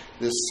in,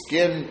 the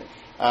skin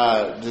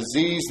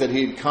disease that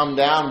he'd come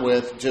down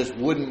with just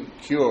wouldn't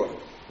cure.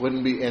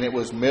 Wouldn't be, and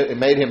it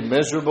made him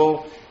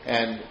miserable,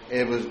 and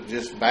it was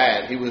just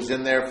bad. He was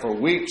in there for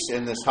weeks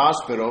in this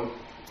hospital,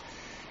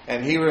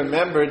 and he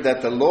remembered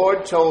that the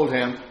Lord told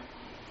him,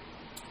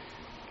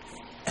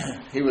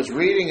 he was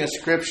reading a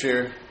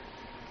scripture,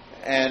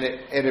 and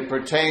it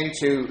pertained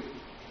to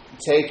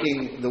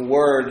taking the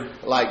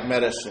word like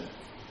medicine.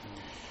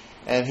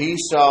 And he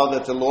saw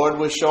that the Lord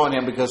was showing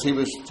him, because he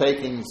was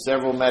taking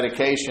several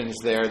medications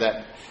there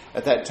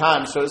at that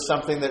time. So it's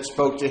something that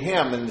spoke to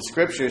him in the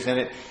scriptures.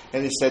 And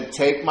he said,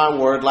 take my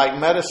word like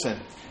medicine.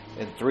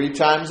 And 3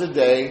 times a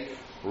day,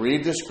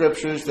 read the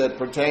scriptures that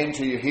pertain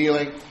to your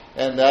healing.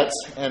 And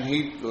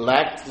he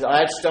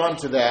latched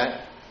onto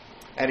that.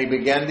 And he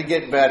began to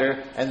get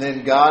better. And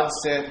then God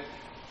sent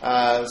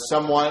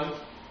someone,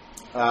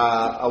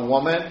 a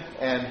woman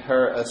and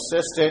her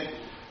assistant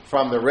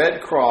from the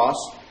Red Cross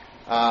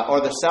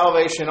or the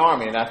Salvation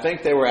Army. And I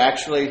think they were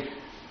actually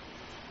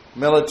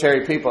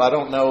military people. I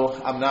don't know.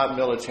 I'm not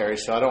military,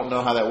 so I don't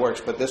know how that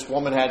works. But this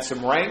woman had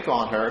some rank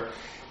on her,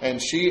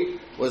 and she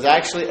was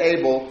actually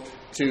able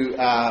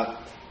to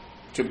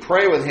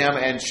pray with him,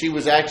 and she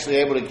was actually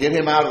able to get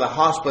him out of the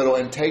hospital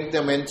and take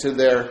them into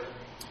their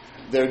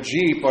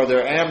Jeep or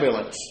their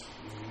ambulance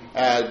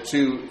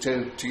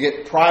to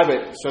get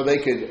private so they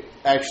could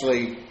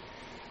actually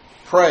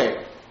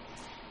pray.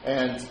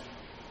 And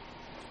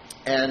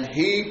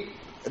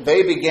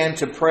they began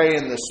to pray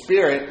in the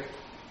Spirit.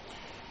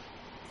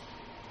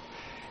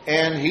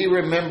 And he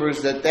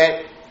remembers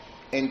that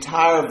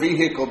entire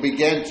vehicle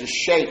began to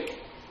shake,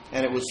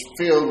 and it was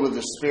filled with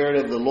the Spirit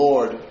of the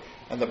Lord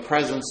and the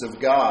presence of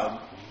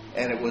God.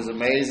 And it was an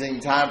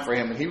amazing time for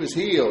him, and he was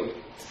healed.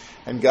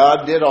 And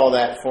God did all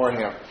that for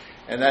him.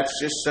 And that's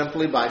just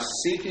simply by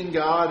seeking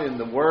God in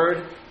the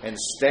Word and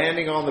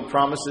standing on the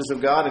promises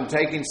of God and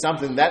taking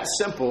something that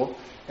simple.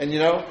 And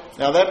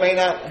now that may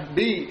not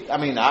be,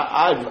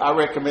 I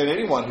recommend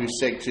anyone who's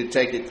sick to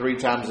take it 3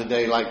 times a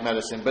day like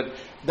medicine. But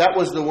that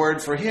was the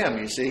word for him,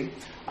 you see.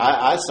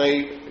 I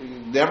say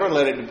never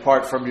let it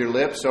depart from your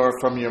lips or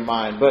from your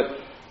mind. But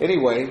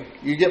Anyway,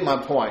 you get my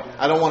point.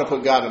 I don't want to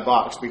put God in a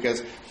box,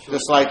 because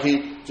just like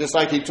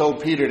he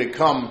told Peter to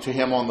come to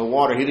him on the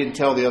water, he didn't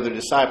tell the other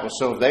disciples.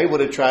 So if they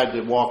would have tried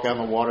to walk on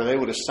the water, they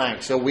would have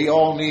sank. So we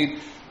all need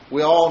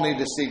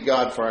to seek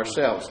God for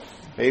ourselves.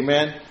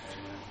 Amen.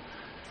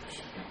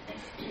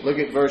 Look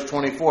at verse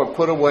 24.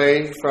 Put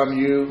away from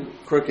you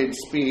crooked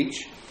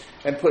speech,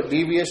 and put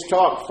devious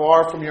talk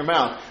far from your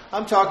mouth.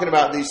 I'm talking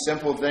about these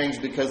simple things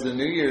because the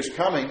New Year's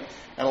coming,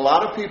 and a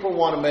lot of people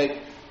want to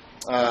make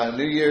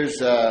New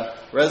Year's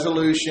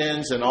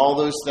resolutions and all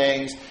those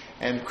things.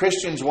 And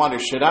Christians wonder,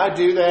 should I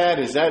do that?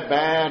 Is that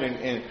bad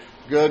and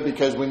good?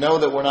 Because we know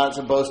that we're not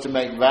supposed to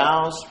make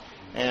vows,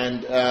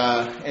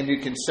 and you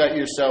can set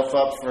yourself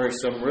up for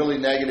some really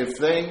negative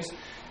things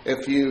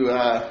if you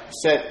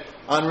set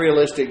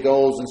unrealistic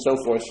goals and so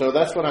forth. So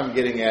that's what I'm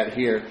getting at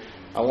here.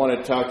 I want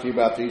to talk to you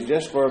about these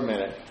just for a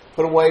minute.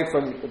 Put away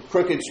from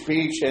crooked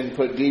speech and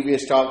put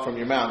devious talk from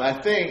your mouth. I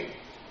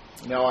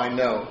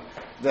know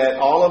that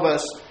all of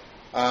us,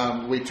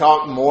 we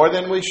talk more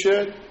than we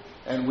should,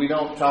 and we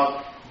don't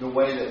talk the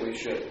way that we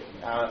should.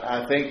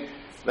 I think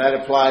that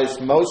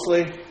applies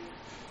mostly.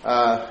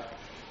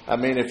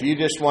 If you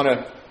just want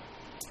to,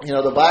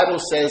 the Bible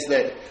says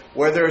that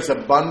where there's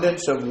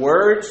abundance of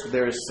words,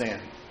 there's sin.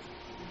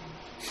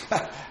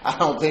 I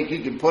don't think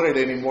you can put it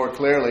any more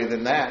clearly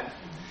than that.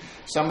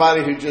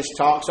 Somebody who just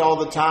talks all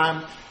the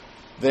time,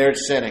 they're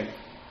sinning.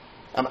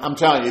 I'm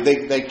telling you,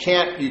 they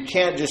can't. You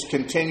can't just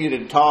continue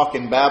to talk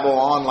and babble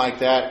on like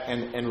that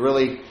and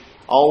really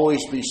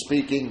always be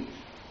speaking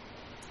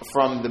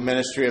from the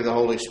ministry of the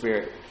Holy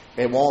Spirit.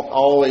 It won't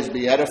always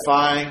be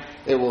edifying.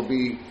 You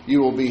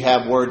will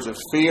have words of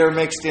fear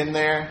mixed in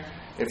there.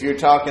 If you're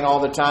talking all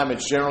the time,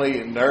 it's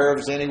generally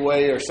nerves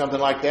anyway or something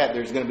like that.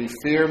 There's going to be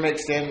fear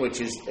mixed in, which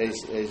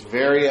is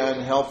very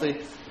unhealthy.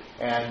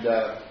 And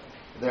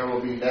there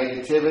will be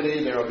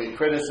negativity. There will be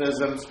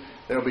criticisms.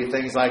 There will be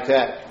things like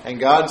that. And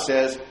God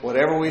says,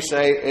 whatever we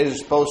say, it is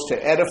supposed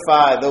to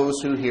edify those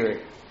who hear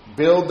it.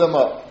 Build them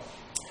up.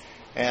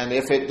 And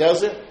if it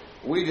doesn't,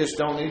 we just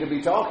don't need to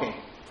be talking.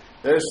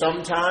 There's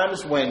some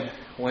times when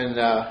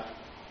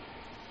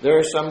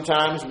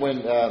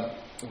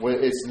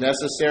it's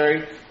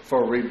necessary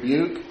for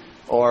rebuke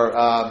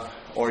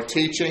or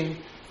teaching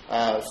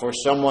for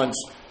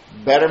someone's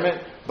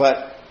betterment.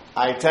 But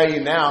I tell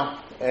you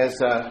now,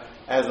 as a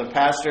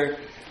pastor,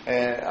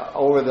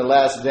 over the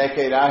last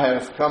decade, I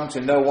have come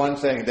to know one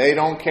thing: they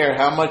don't care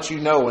how much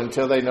you know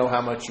until they know how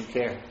much you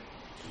care.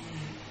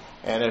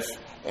 And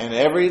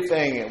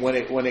everything when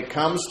it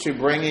comes to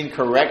bringing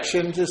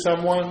correction to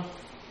someone,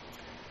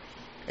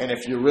 and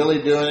if you're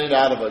really doing it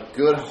out of a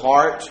good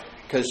heart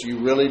because you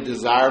really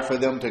desire for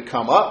them to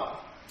come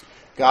up,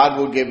 God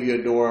will give you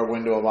a door or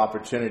window of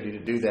opportunity to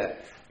do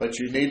that. But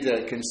you need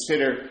to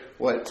consider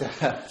what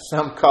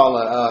some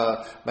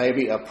call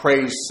maybe a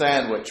praise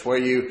sandwich,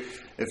 where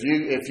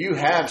if you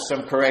have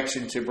some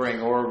correction to bring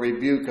or a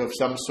rebuke of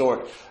some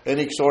sort,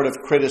 any sort of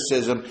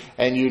criticism,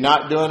 and you're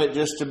not doing it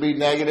just to be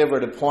negative or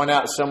to point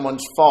out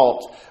someone's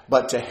fault,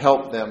 but to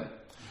help them.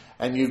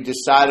 And you've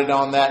decided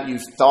on that,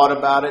 you've thought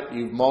about it,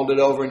 you've mulled it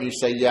over, and you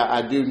say, yeah,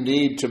 I do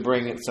need to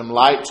bring some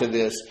light to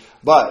this,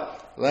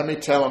 but let me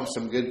tell them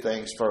some good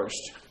things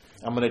first.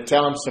 I'm going to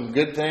tell them some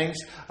good things,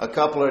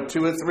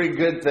 two or three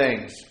good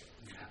things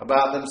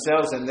about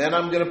themselves, and then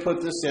I'm going to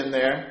put this in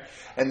there,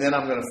 and then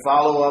I'm going to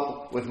follow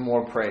up with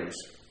more praise.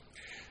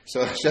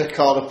 So that's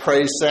called a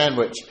praise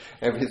sandwich.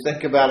 If you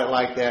think about it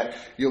like that,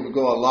 you'll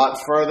go a lot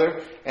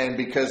further. And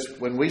because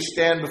when we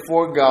stand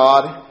before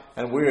God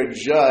and we are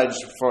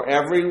judged for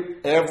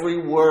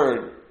every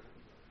word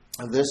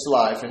of this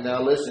life, and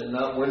now listen,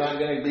 we're not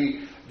going to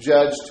be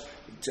judged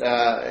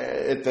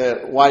at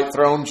the white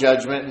throne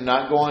judgment and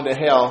not going to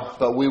hell,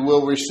 but we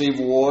will receive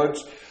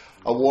awards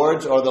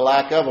or the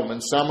lack of them.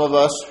 And some of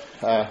us,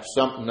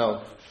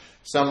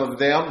 some of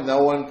them,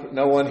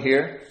 no one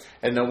here,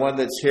 and no one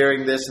that's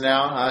hearing this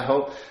now, I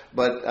hope,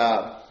 but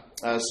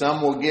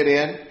some will get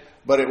in,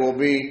 but it will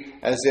be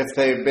as if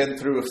they've been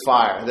through a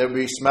fire. They'll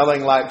be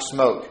smelling like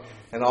smoke,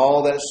 and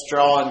all that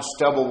straw and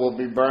stubble will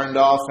be burned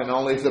off, and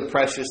only the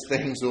precious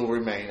things will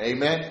remain.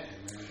 Amen?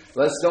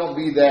 Let's don't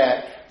be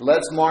that.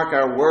 Let's mark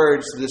our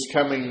words this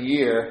coming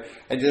year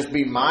and just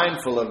be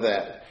mindful of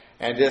that.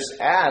 And just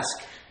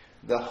ask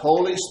the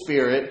Holy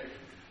Spirit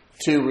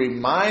to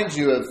remind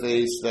you of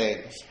these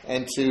things.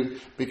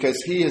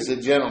 Because He is a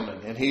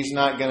gentleman and He's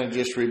not going to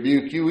just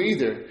rebuke you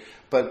either.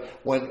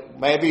 But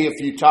maybe if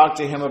you talk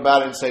to Him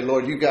about it and say,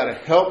 Lord, you got to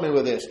help me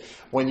with this.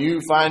 When you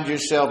find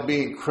yourself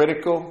being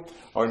critical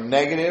or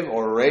negative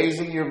or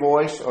raising your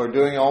voice or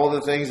doing all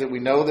the things that we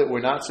know that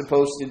we're not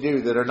supposed to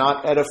do, that are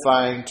not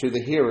edifying to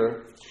the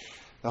hearer,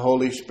 the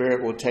Holy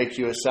Spirit will take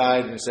you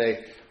aside and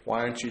say, why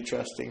aren't you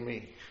trusting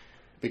me?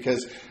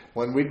 Because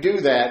when we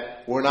do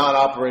that, we're not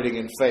operating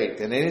in faith.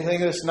 And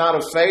anything that's not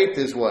of faith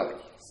is what?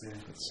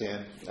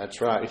 Sin. That's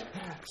right.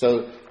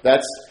 So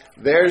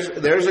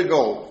there's a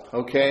goal,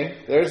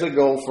 okay? There's a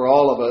goal for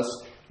all of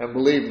us. And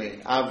believe me,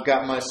 I've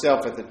got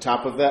myself at the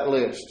top of that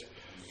list.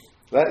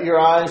 Let your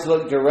eyes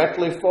look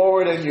directly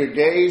forward and your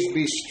gaze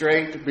be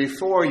straight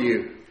before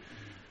you.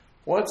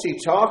 What's he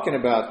talking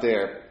about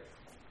there?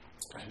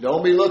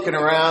 Don't be looking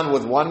around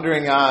with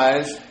wondering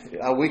eyes.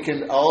 We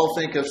can all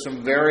think of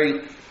some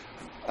very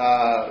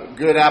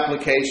good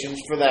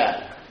applications for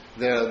that.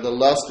 The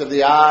lust of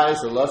the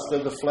eyes, the lust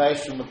of the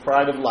flesh, and the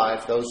pride of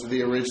life. Those are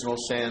the original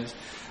sins.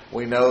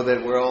 We know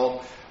that we're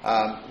all,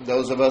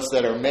 those of us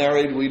that are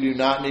married, we do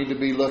not need to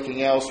be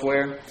looking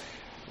elsewhere.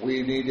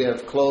 We need to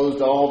have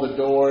closed all the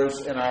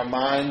doors in our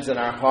minds and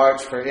our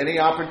hearts for any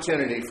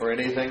opportunity for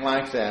anything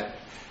like that.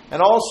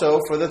 And also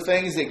for the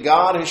things that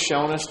God has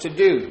shown us to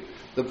do.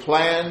 The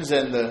plans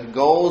and the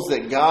goals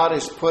that God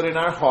has put in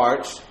our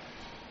hearts.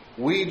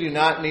 We do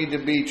not need to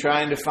be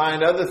trying to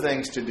find other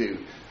things to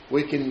do.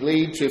 We can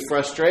lead to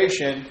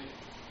frustration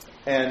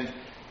and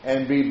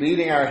be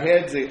beating our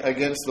heads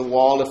against the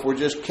wall if we're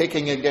just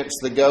kicking against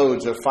the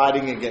goads or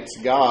fighting against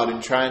God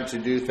and trying to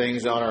do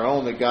things on our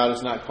own that God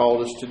has not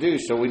called us to do.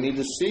 So we need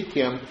to seek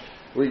Him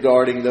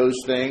regarding those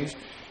things.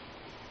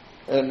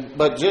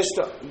 But just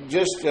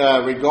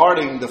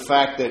regarding the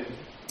fact that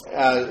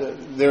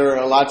there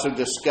are lots of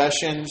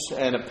discussions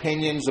and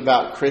opinions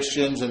about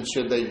Christians and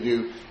should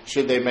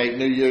they make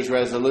New Year's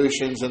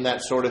resolutions and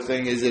that sort of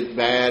thing. Is it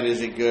bad?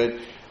 Is it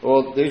good?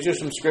 Well, there's just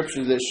some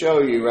scriptures that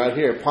show you right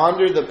here.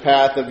 Ponder the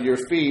path of your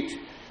feet,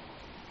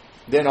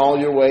 then all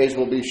your ways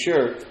will be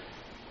sure.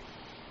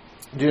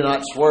 Do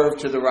not swerve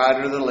to the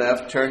right or the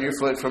left. Turn your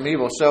foot from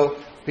evil. So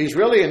he's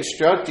really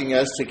instructing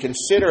us to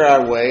consider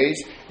our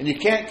ways. And you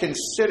can't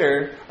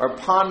consider or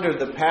ponder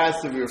the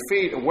paths of your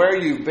feet or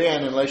where you've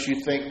been unless you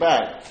think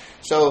back.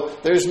 So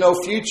there's no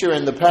future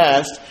in the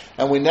past.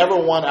 And we never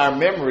want our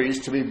memories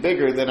to be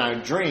bigger than our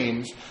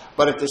dreams.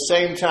 But at the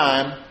same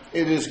time,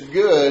 it is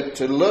good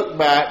to look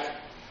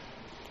back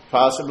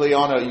possibly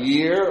on a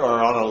year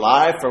or on a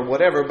life or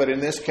whatever. But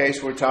in this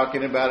case, we're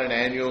talking about an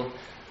annual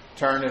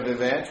turn of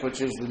events,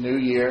 which is the new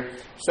year.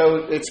 So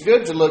it's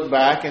good to look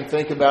back and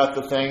think about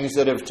the things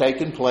that have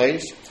taken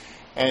place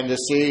and to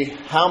see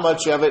how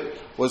much of it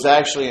was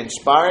actually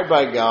inspired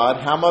by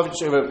God, how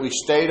much of it we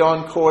stayed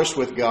on course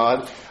with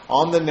God,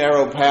 on the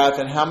narrow path,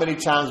 and how many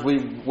times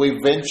we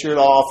ventured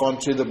off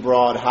onto the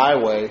broad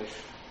highway,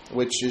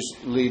 which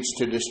leads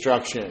to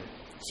destruction.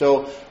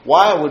 So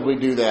why would we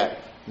do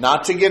that?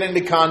 Not to get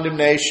into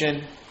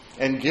condemnation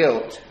and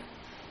guilt,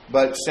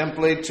 but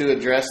simply to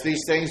address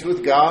these things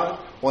with God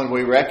when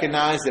we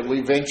recognize that we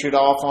ventured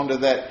off onto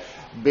that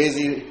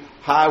busy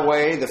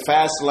highway, the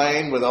fast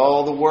lane with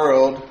all the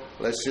world.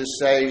 Let's just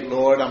say,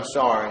 Lord, I'm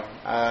sorry.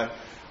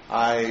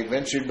 I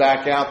ventured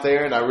back out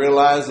there and I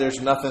realized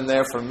there's nothing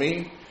there for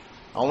me.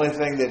 The only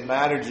thing that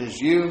matters is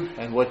you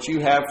and what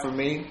you have for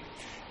me.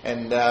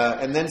 And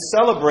then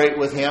celebrate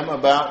with Him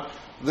about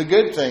the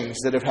good things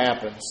that have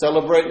happened.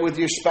 Celebrate with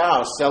your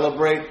spouse.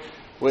 Celebrate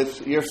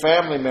with your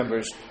family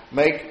members.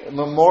 Make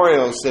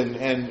memorials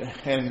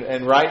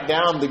and write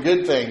down the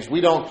good things.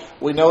 We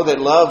know that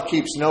love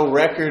keeps no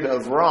record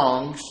of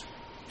wrongs.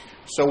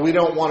 So we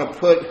don't want to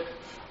put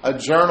a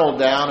journal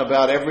down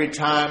about every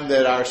time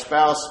that our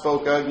spouse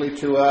spoke ugly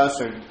to us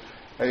or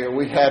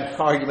we had an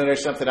argument or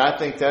something. I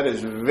think that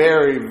is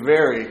very,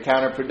 very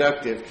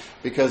counterproductive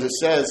because it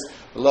says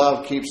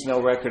love keeps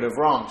no record of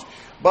wrongs.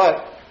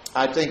 But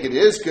I think it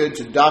is good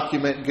to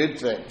document good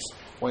things.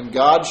 When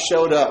God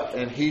showed up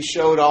and He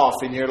showed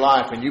off in your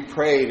life and you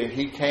prayed and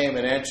He came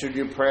and answered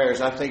your prayers,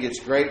 I think it's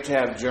great to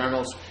have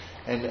journals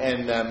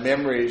and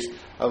memories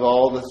of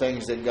all the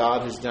things that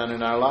God has done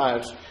in our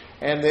lives.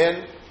 And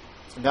then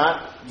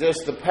not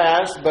just the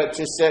past, but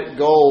to set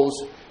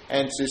goals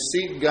and to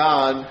seek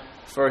God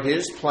for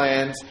His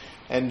plans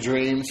and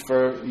dreams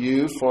for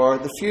you for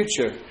the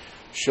future.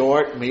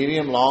 Short,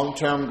 medium,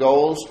 long-term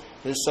goals.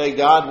 Just say,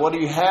 God, what do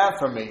you have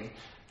for me?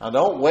 Now,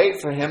 don't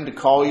wait for Him to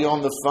call you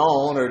on the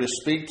phone or to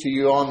speak to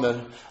you on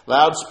the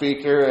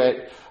loudspeaker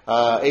at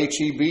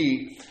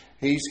HEB.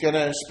 He's going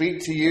to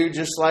speak to you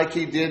just like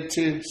He did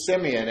to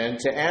Simeon and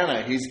to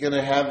Anna. He's going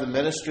to have the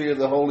ministry of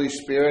the Holy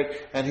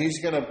Spirit, and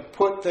He's going to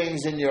put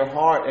things in your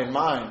heart and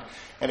mind.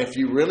 And if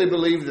you really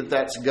believe that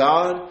that's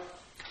God,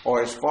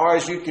 or as far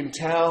as you can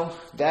tell,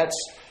 that's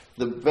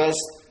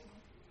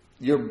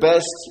your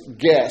best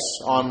guess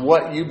on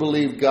what you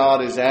believe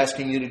God is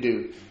asking you to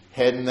do,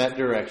 head in that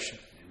direction.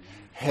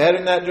 Head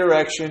in that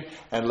direction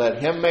and let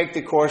Him make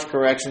the course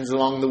corrections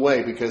along the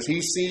way, because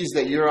He sees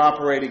that you're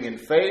operating in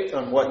faith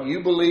on what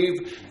you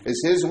believe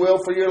is His will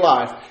for your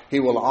life. He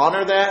will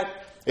honor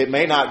that. It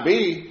may not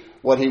be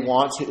what He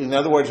wants. In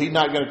other words, He's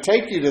not going to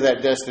take you to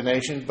that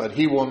destination, but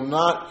He will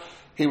not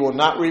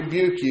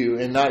rebuke you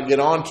and not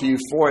get on to you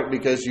for it,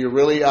 because you're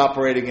really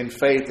operating in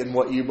faith in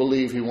what you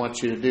believe He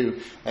wants you to do.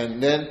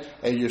 And then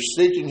you're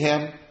seeking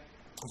Him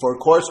for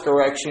course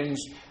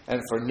corrections and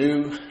for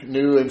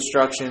new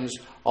instructions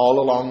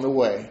all along the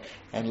way.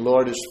 And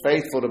Lord is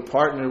faithful to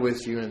partner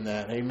with you in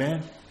that.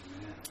 Amen.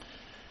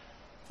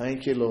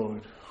 Thank you,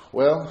 Lord.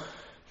 Well,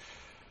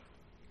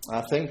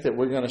 I think that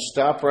we're going to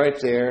stop right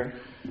there.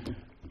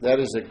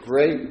 That is a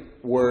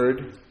great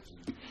word.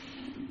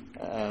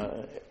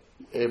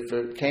 If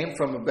it came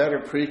from a better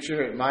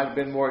preacher, it might have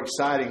been more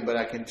exciting. But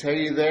I can tell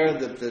you there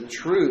that the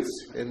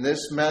truths in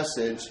this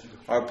message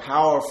are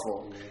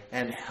powerful.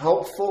 and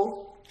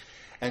helpful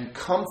and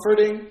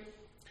comforting,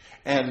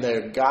 and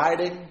they're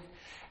guiding,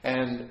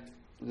 and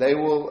they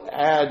will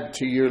add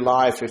to your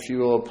life if you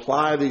will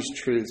apply these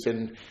truths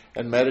and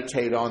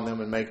meditate on them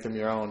and make them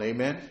your own.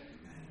 Amen?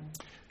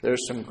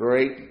 There's some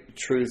great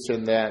truths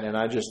in that, and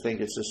I just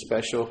think it's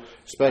a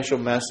special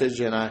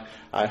message, and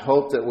I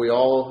hope that we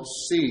all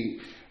see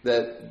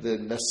that the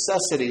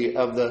necessity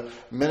of the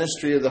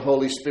ministry of the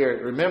Holy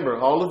Spirit. Remember,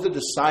 all of the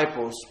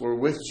disciples were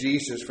with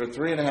Jesus for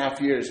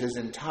 3.5 years, his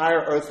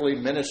entire earthly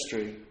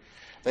ministry.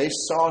 They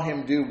saw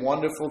him do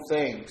wonderful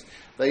things.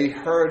 They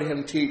heard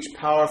him teach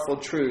powerful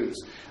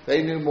truths.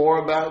 They knew more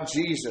about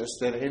Jesus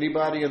than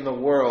anybody in the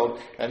world,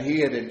 and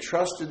he had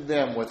entrusted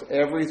them with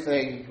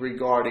everything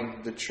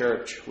regarding the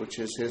church, which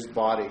is his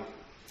body.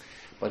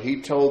 But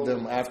he told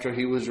them after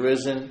he was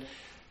risen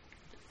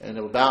and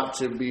about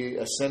to be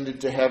ascended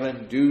to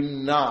heaven,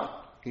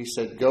 he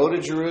said, go to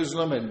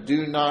Jerusalem and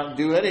do not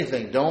do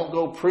anything. Don't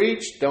go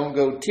preach, don't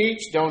go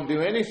teach, don't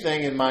do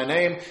anything in my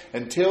name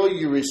until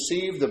you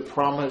receive the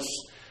promise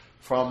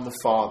from the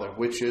Father,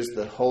 which is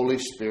the Holy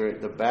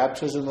Spirit, the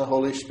baptism of the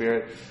Holy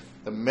Spirit,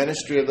 the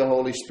ministry of the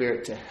Holy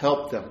Spirit to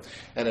help them.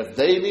 And if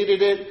they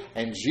needed it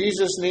and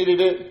Jesus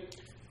needed it,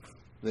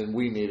 then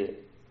we need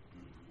it.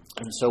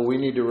 And so we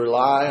need to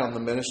rely on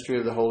the ministry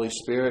of the Holy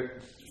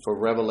Spirit for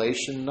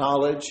revelation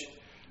knowledge,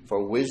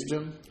 for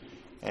wisdom,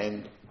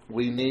 and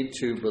we need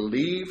to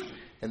believe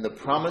in the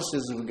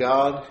promises of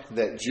God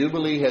that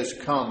Jubilee has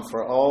come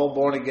for all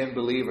born-again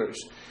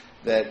believers,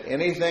 that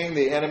anything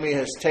the enemy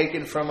has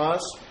taken from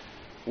us,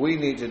 we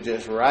need to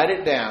just write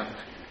it down.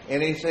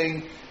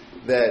 Anything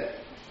that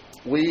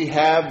we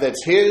have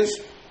that's his,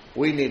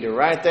 we need to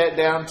write that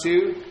down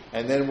too.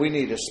 And then we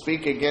need to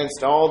speak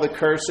against all the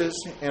curses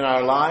in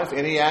our life.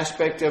 Any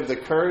aspect of the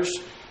curse,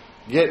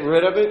 get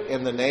rid of it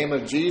in the name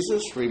of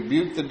Jesus.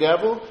 Rebuke the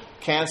devil.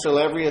 Cancel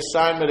every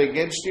assignment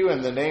against you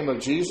in the name of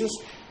Jesus.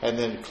 And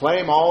then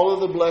claim all of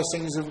the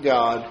blessings of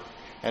God.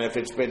 And if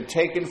it's been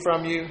taken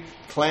from you,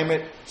 claim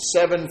it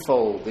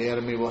sevenfold. The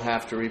enemy will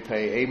have to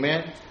repay.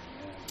 Amen?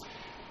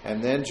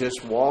 And then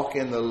just walk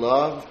in the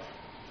love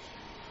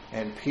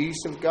and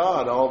peace of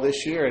God all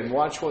this year and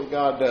watch what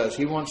God does.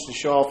 He wants to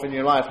show off in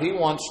your life. He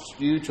wants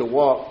you to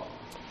walk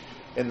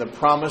in the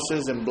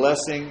promises and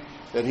blessing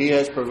that he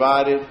has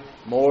provided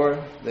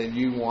more than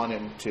you want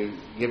him to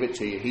give it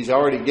to you. He's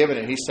already given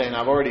it. He's saying,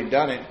 I've already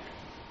done it.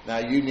 Now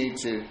you need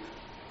to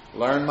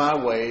learn my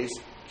ways.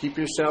 Keep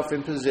yourself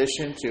in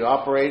position to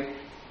operate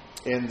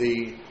in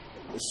the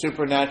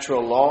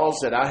supernatural laws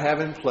that I have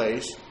in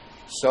place,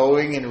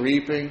 sowing and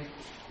reaping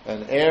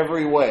in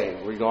every way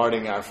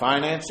regarding our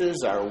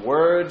finances, our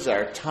words,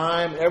 our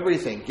time,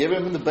 everything. Give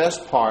him the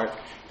best part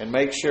and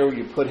make sure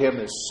you put him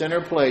in the center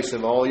place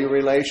of all your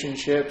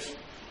relationships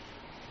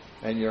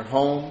and your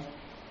home.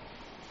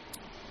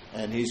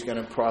 And he's going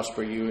to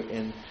prosper you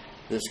in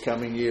this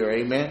coming year.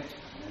 Amen?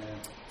 Amen.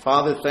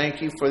 Father,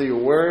 thank you for your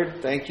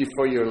word. Thank you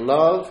for your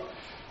love.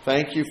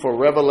 Thank you for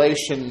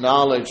revelation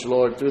knowledge,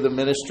 Lord, through the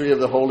ministry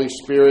of the Holy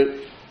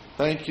Spirit.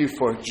 Thank you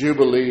for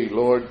Jubilee,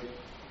 Lord.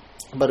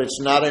 But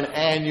it's not an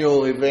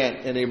annual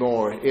event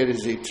anymore. It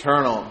is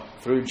eternal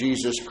through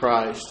Jesus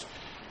Christ,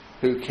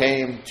 who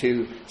came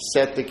to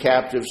set the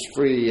captives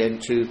free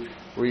and to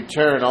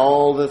return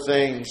all the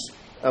things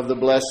of the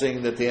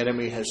blessing that the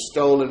enemy has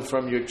stolen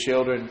from your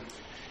children.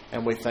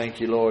 And we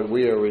thank you, Lord.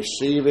 We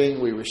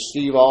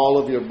receive all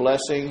of your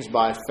blessings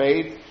by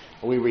faith.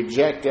 We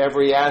reject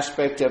every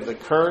aspect of the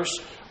curse.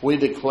 We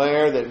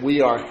declare that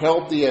we are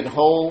healthy and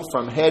whole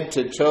from head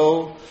to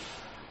toe,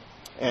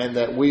 and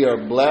that we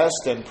are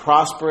blessed and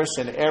prosperous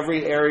in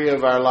every area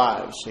of our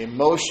lives,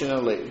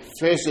 emotionally,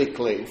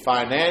 physically,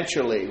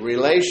 financially,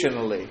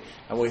 relationally.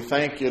 And we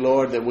thank you,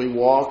 Lord, that we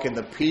walk in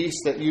the peace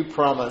that you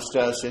promised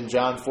us in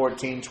John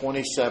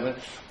 14:27,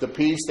 the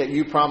peace that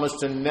you promised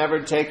to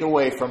never take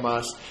away from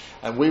us.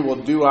 And we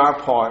will do our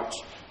part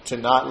to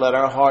not let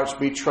our hearts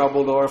be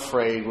troubled or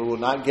afraid. We will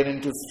not get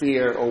into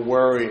fear or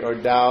worry or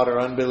doubt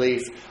or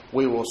unbelief.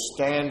 We will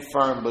stand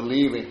firm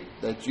believing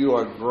that you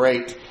are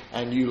great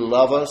and you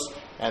love us,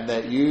 and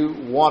that you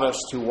want us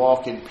to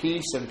walk in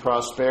peace and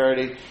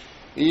prosperity,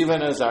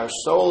 even as our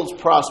souls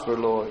prosper,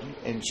 Lord.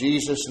 In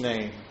Jesus'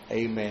 name,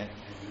 amen.